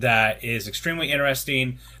set that is extremely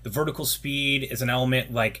interesting. The vertical speed is an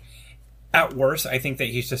element. Like at worst, I think that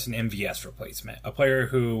he's just an MVS replacement, a player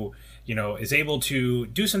who is able to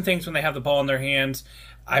do some things when they have the ball in their hands.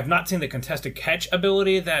 I've not seen the contested catch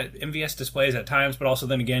ability that MVS displays at times, but also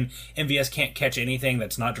then again, MVS can't catch anything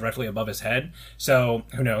that's not directly above his head. So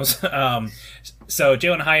who knows? So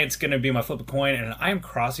Jalen Hyatt's going to be my flip a coin, and I am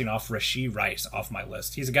crossing off Rashee Rice off my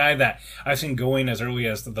list. He's a guy that I've seen going as early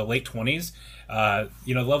as the late 20s. The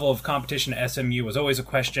level of competition at SMU was always a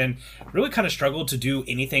question. Really kind of struggled to do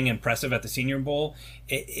anything impressive at the Senior Bowl.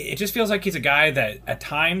 It just feels like he's a guy that at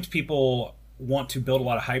times people want to build a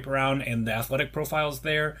lot of hype around, and the athletic profile's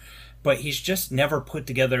there, but he's just never put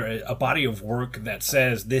together a body of work that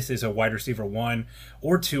says this is a wide receiver 1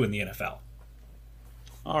 or 2 in the NFL.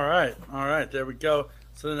 All right, there we go.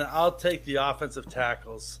 So then I'll take the offensive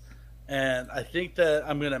tackles, and I think that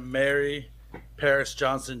I'm going to marry Paris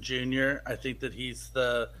Johnson Jr. I think that he's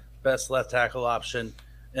the best left tackle option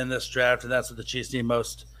in this draft, and that's what the Chiefs need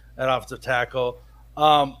most at offensive tackle.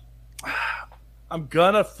 I'm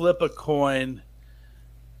gonna flip a coin,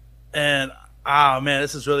 and man,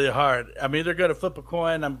 this is really hard. I'm either gonna flip a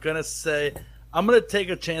coin. I'm gonna take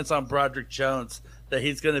a chance on Broderick Jones that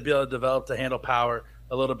he's gonna be able to develop to handle power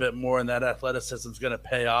a little bit more, and that athleticism is gonna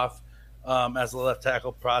pay off as a left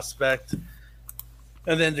tackle prospect.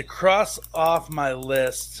 And then to cross off my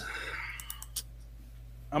list,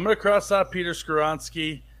 I'm gonna cross off Peter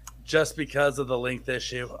Skoronski just because of the length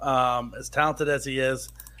issue. As talented as he is,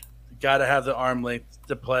 got to have the arm length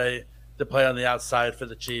to play on the outside for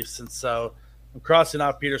the Chiefs. And so I'm crossing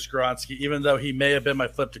off Peter Skoronski, even though he may have been my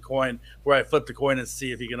flip to coin, where I flip the coin and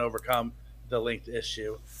see if he can overcome the length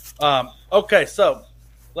issue. Okay, so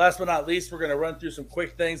last but not least, we're going to run through some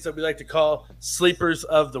quick things that we like to call sleepers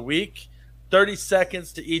of the week. 30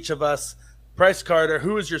 seconds to each of us. Bryce Carter,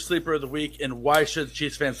 who is your sleeper of the week, and why should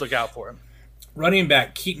Chiefs fans look out for him? Running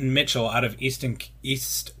back Keaton Mitchell out of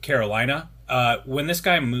East Carolina. When this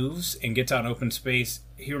guy moves and gets out in open space,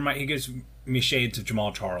 he gives me shades of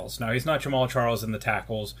Jamal Charles. Now, he's not Jamal Charles in the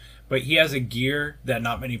tackles, but he has a gear that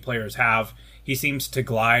not many players have. He seems to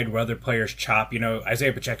glide where other players chop.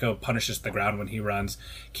 Isaiah Pacheco punishes the ground when he runs.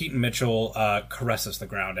 Keaton Mitchell caresses the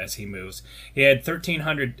ground as he moves. He had 13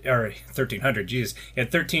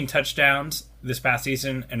 touchdowns this past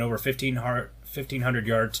season and over 1,500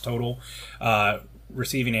 yards total,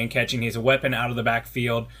 receiving and catching. He's a weapon out of the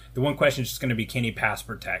backfield. The one question is just going to be, can he pass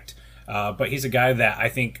protect? But he's a guy that I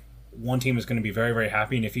think one team is going to be very, very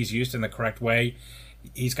happy, and if he's used in the correct way,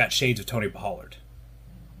 he's got shades of Tony Pollard.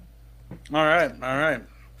 All right.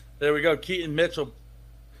 There we go. Keaton Mitchell,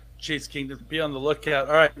 Chiefs Kingdom. Be on the lookout.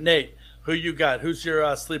 All right, Nate, who you got? Who's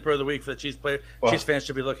your sleeper of the week for the Chiefs player? Chiefs fans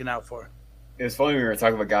should be looking out for. It was funny when we were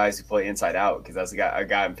talking about guys who play inside out, because that's a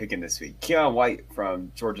guy I'm picking this week. Keon White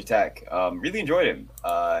from Georgia Tech. Really enjoyed him.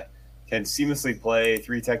 Can seamlessly play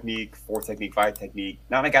 3 technique, 4 technique, 5 technique.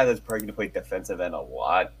 Not a guy that's probably going to play defensive end a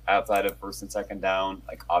lot outside of first and second down,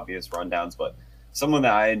 like obvious rundowns, but someone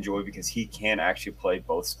that I enjoy because he can actually play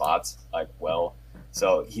both spots well.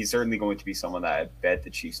 So he's certainly going to be someone that I bet the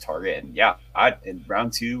Chiefs target. And yeah, in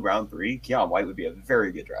round 2, round 3, Keon White would be a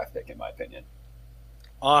very good draft pick in my opinion.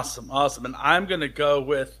 Awesome. And I'm going to go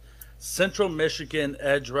with Central Michigan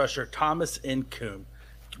edge rusher Thomas Incoom.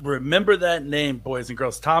 Remember that name, boys and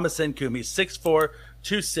girls. Thomas Incoom. He's 6'4",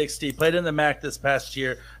 260. Played in the MAC this past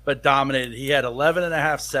year, but dominated. He had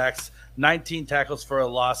 11.5 sacks, 19 tackles for a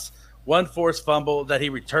loss, 1 forced fumble that he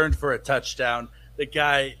returned for a touchdown. The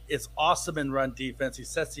guy is awesome in run defense. He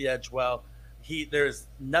sets the edge well. There's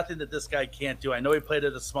nothing that this guy can't do. I know he played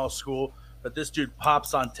at a small school, but this dude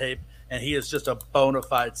pops on tape, and he is just a bona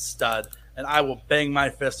fide stud. And I will bang my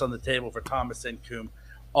fist on the table for Thomas Incoom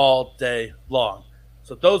all day long.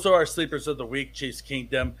 So those are our sleepers of the week, Chiefs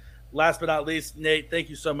Kingdom. Last but not least, Nate, thank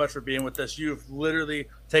you so much for being with us. You've literally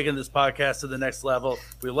taken this podcast to the next level.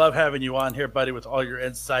 We love having you on here, buddy, with all your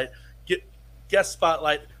insight. Guest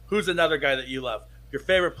spotlight. Who's another guy that you love? Your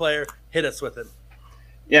favorite player, hit us with it.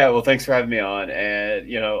 Yeah, well, thanks for having me on. And,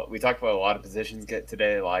 we talked about a lot of positions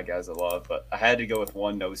today, a lot of guys I love, but I had to go with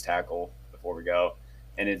one nose tackle before we go,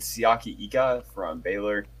 and it's Siaki Ika from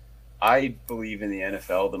Baylor. I believe in the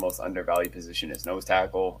NFL, the most undervalued position is nose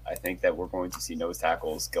tackle. I think that we're going to see nose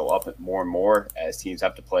tackles go up more and more as teams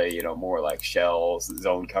have to play, more like shells,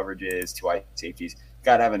 zone coverages, 2-eye safeties.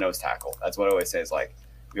 Got to have a nose tackle. That's what I always say is like,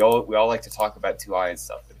 we all like to talk about 2-eye and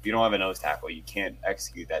stuff, but if you don't have a nose tackle, you can't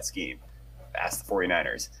execute that scheme. Ask the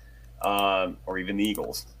 49ers or even the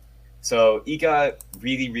Eagles. So Ika,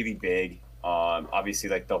 really, really big. Obviously,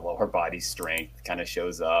 like the lower body strength kind of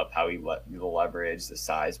shows up, how the leverage, the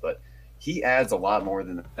size, but he adds a lot more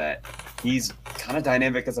than that. He's kind of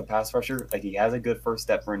dynamic as a pass rusher. Like he has a good first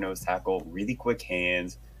step for a nose tackle, really quick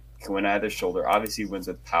hands, can win either shoulder, obviously wins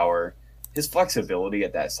with power. His flexibility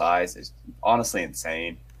at that size is honestly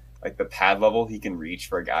insane. Like the pad level he can reach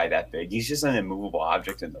for a guy that big. He's just an immovable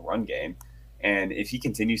object in the run game. And if he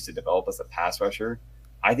continues to develop as a pass rusher,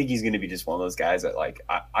 I think he's going to be just one of those guys that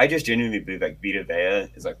I just genuinely believe like Vita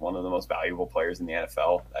Vea is like one of the most valuable players in the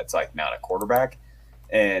NFL. That's like not a quarterback.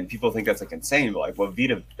 And people think that's like insane, but like what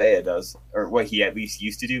Vita Vea does, or what he at least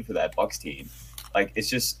used to do for that Bucs team, like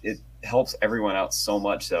it helps everyone out so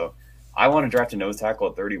much. So I want to draft a nose tackle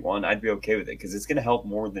at 31. I'd be okay with it because it's going to help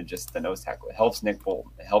more than just the nose tackle. It helps Nick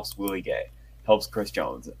Bolton. It helps Willie Gay. Helps Chris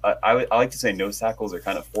Jones. I like to say nose tackles are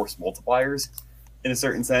kind of force multipliers in a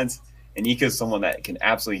certain sense. And Ika is someone that can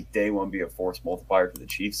absolutely day one be a force multiplier for the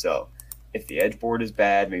Chiefs. So if the edge board is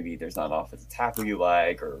bad, maybe there's not an offensive tackle you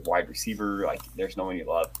like or wide receiver, like there's no one you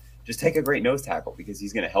love, just take a great nose tackle because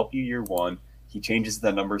he's going to help you year one. He changes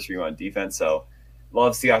the numbers for you on defense. So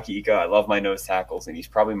love Siaki Ika. I love my nose tackles, and he's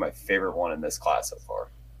probably my favorite one in this class so far.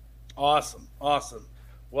 Awesome.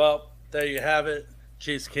 Well, there you have it.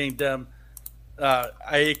 Chiefs Kingdom.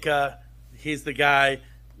 Aika, he's the guy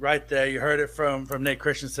right there. You heard it from Nate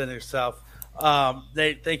Christensen himself.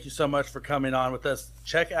 Nate, thank you so much for coming on with us.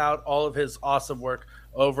 Check out all of his awesome work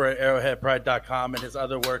over at arrowheadpride.com and his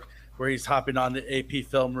other work where he's hopping on the AP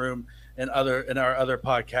Film Room and our other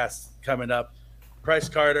podcasts coming up. Price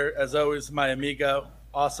Carter, as always, my amigo.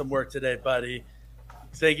 Awesome work today, buddy.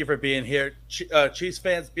 Thank you for being here. Chiefs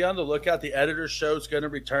fans, be on the lookout. The editor's show is going to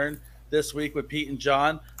return this week with Pete and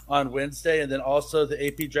John on Wednesday, and then also the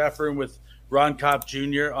AP Draft Room with Ron Kopp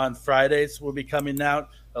Jr. on Fridays will be coming out.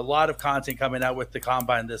 A lot of content coming out with the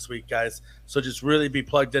Combine this week, guys. So just really be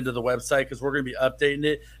plugged into the website because we're going to be updating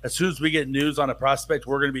it. As soon as we get news on a prospect,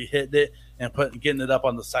 we're going to be hitting it and getting it up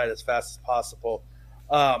on the site as fast as possible.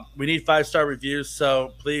 We need 5-star reviews,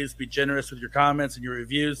 so please be generous with your comments and your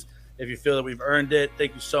reviews if you feel that we've earned it.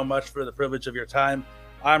 Thank you so much for the privilege of your time.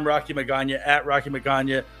 I'm Rocky Magana at Rocky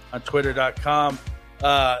Magana on Twitter.com.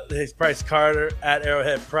 He's Price Carter at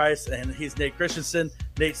Arrowhead Price, and he's Nate Christensen,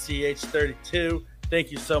 Nate CH32. Thank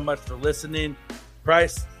you so much for listening.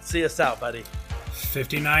 Price, see us out, buddy.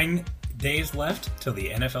 59 days left till the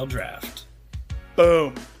NFL draft.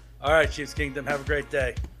 Boom. All right, Chiefs Kingdom, have a great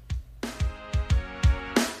day.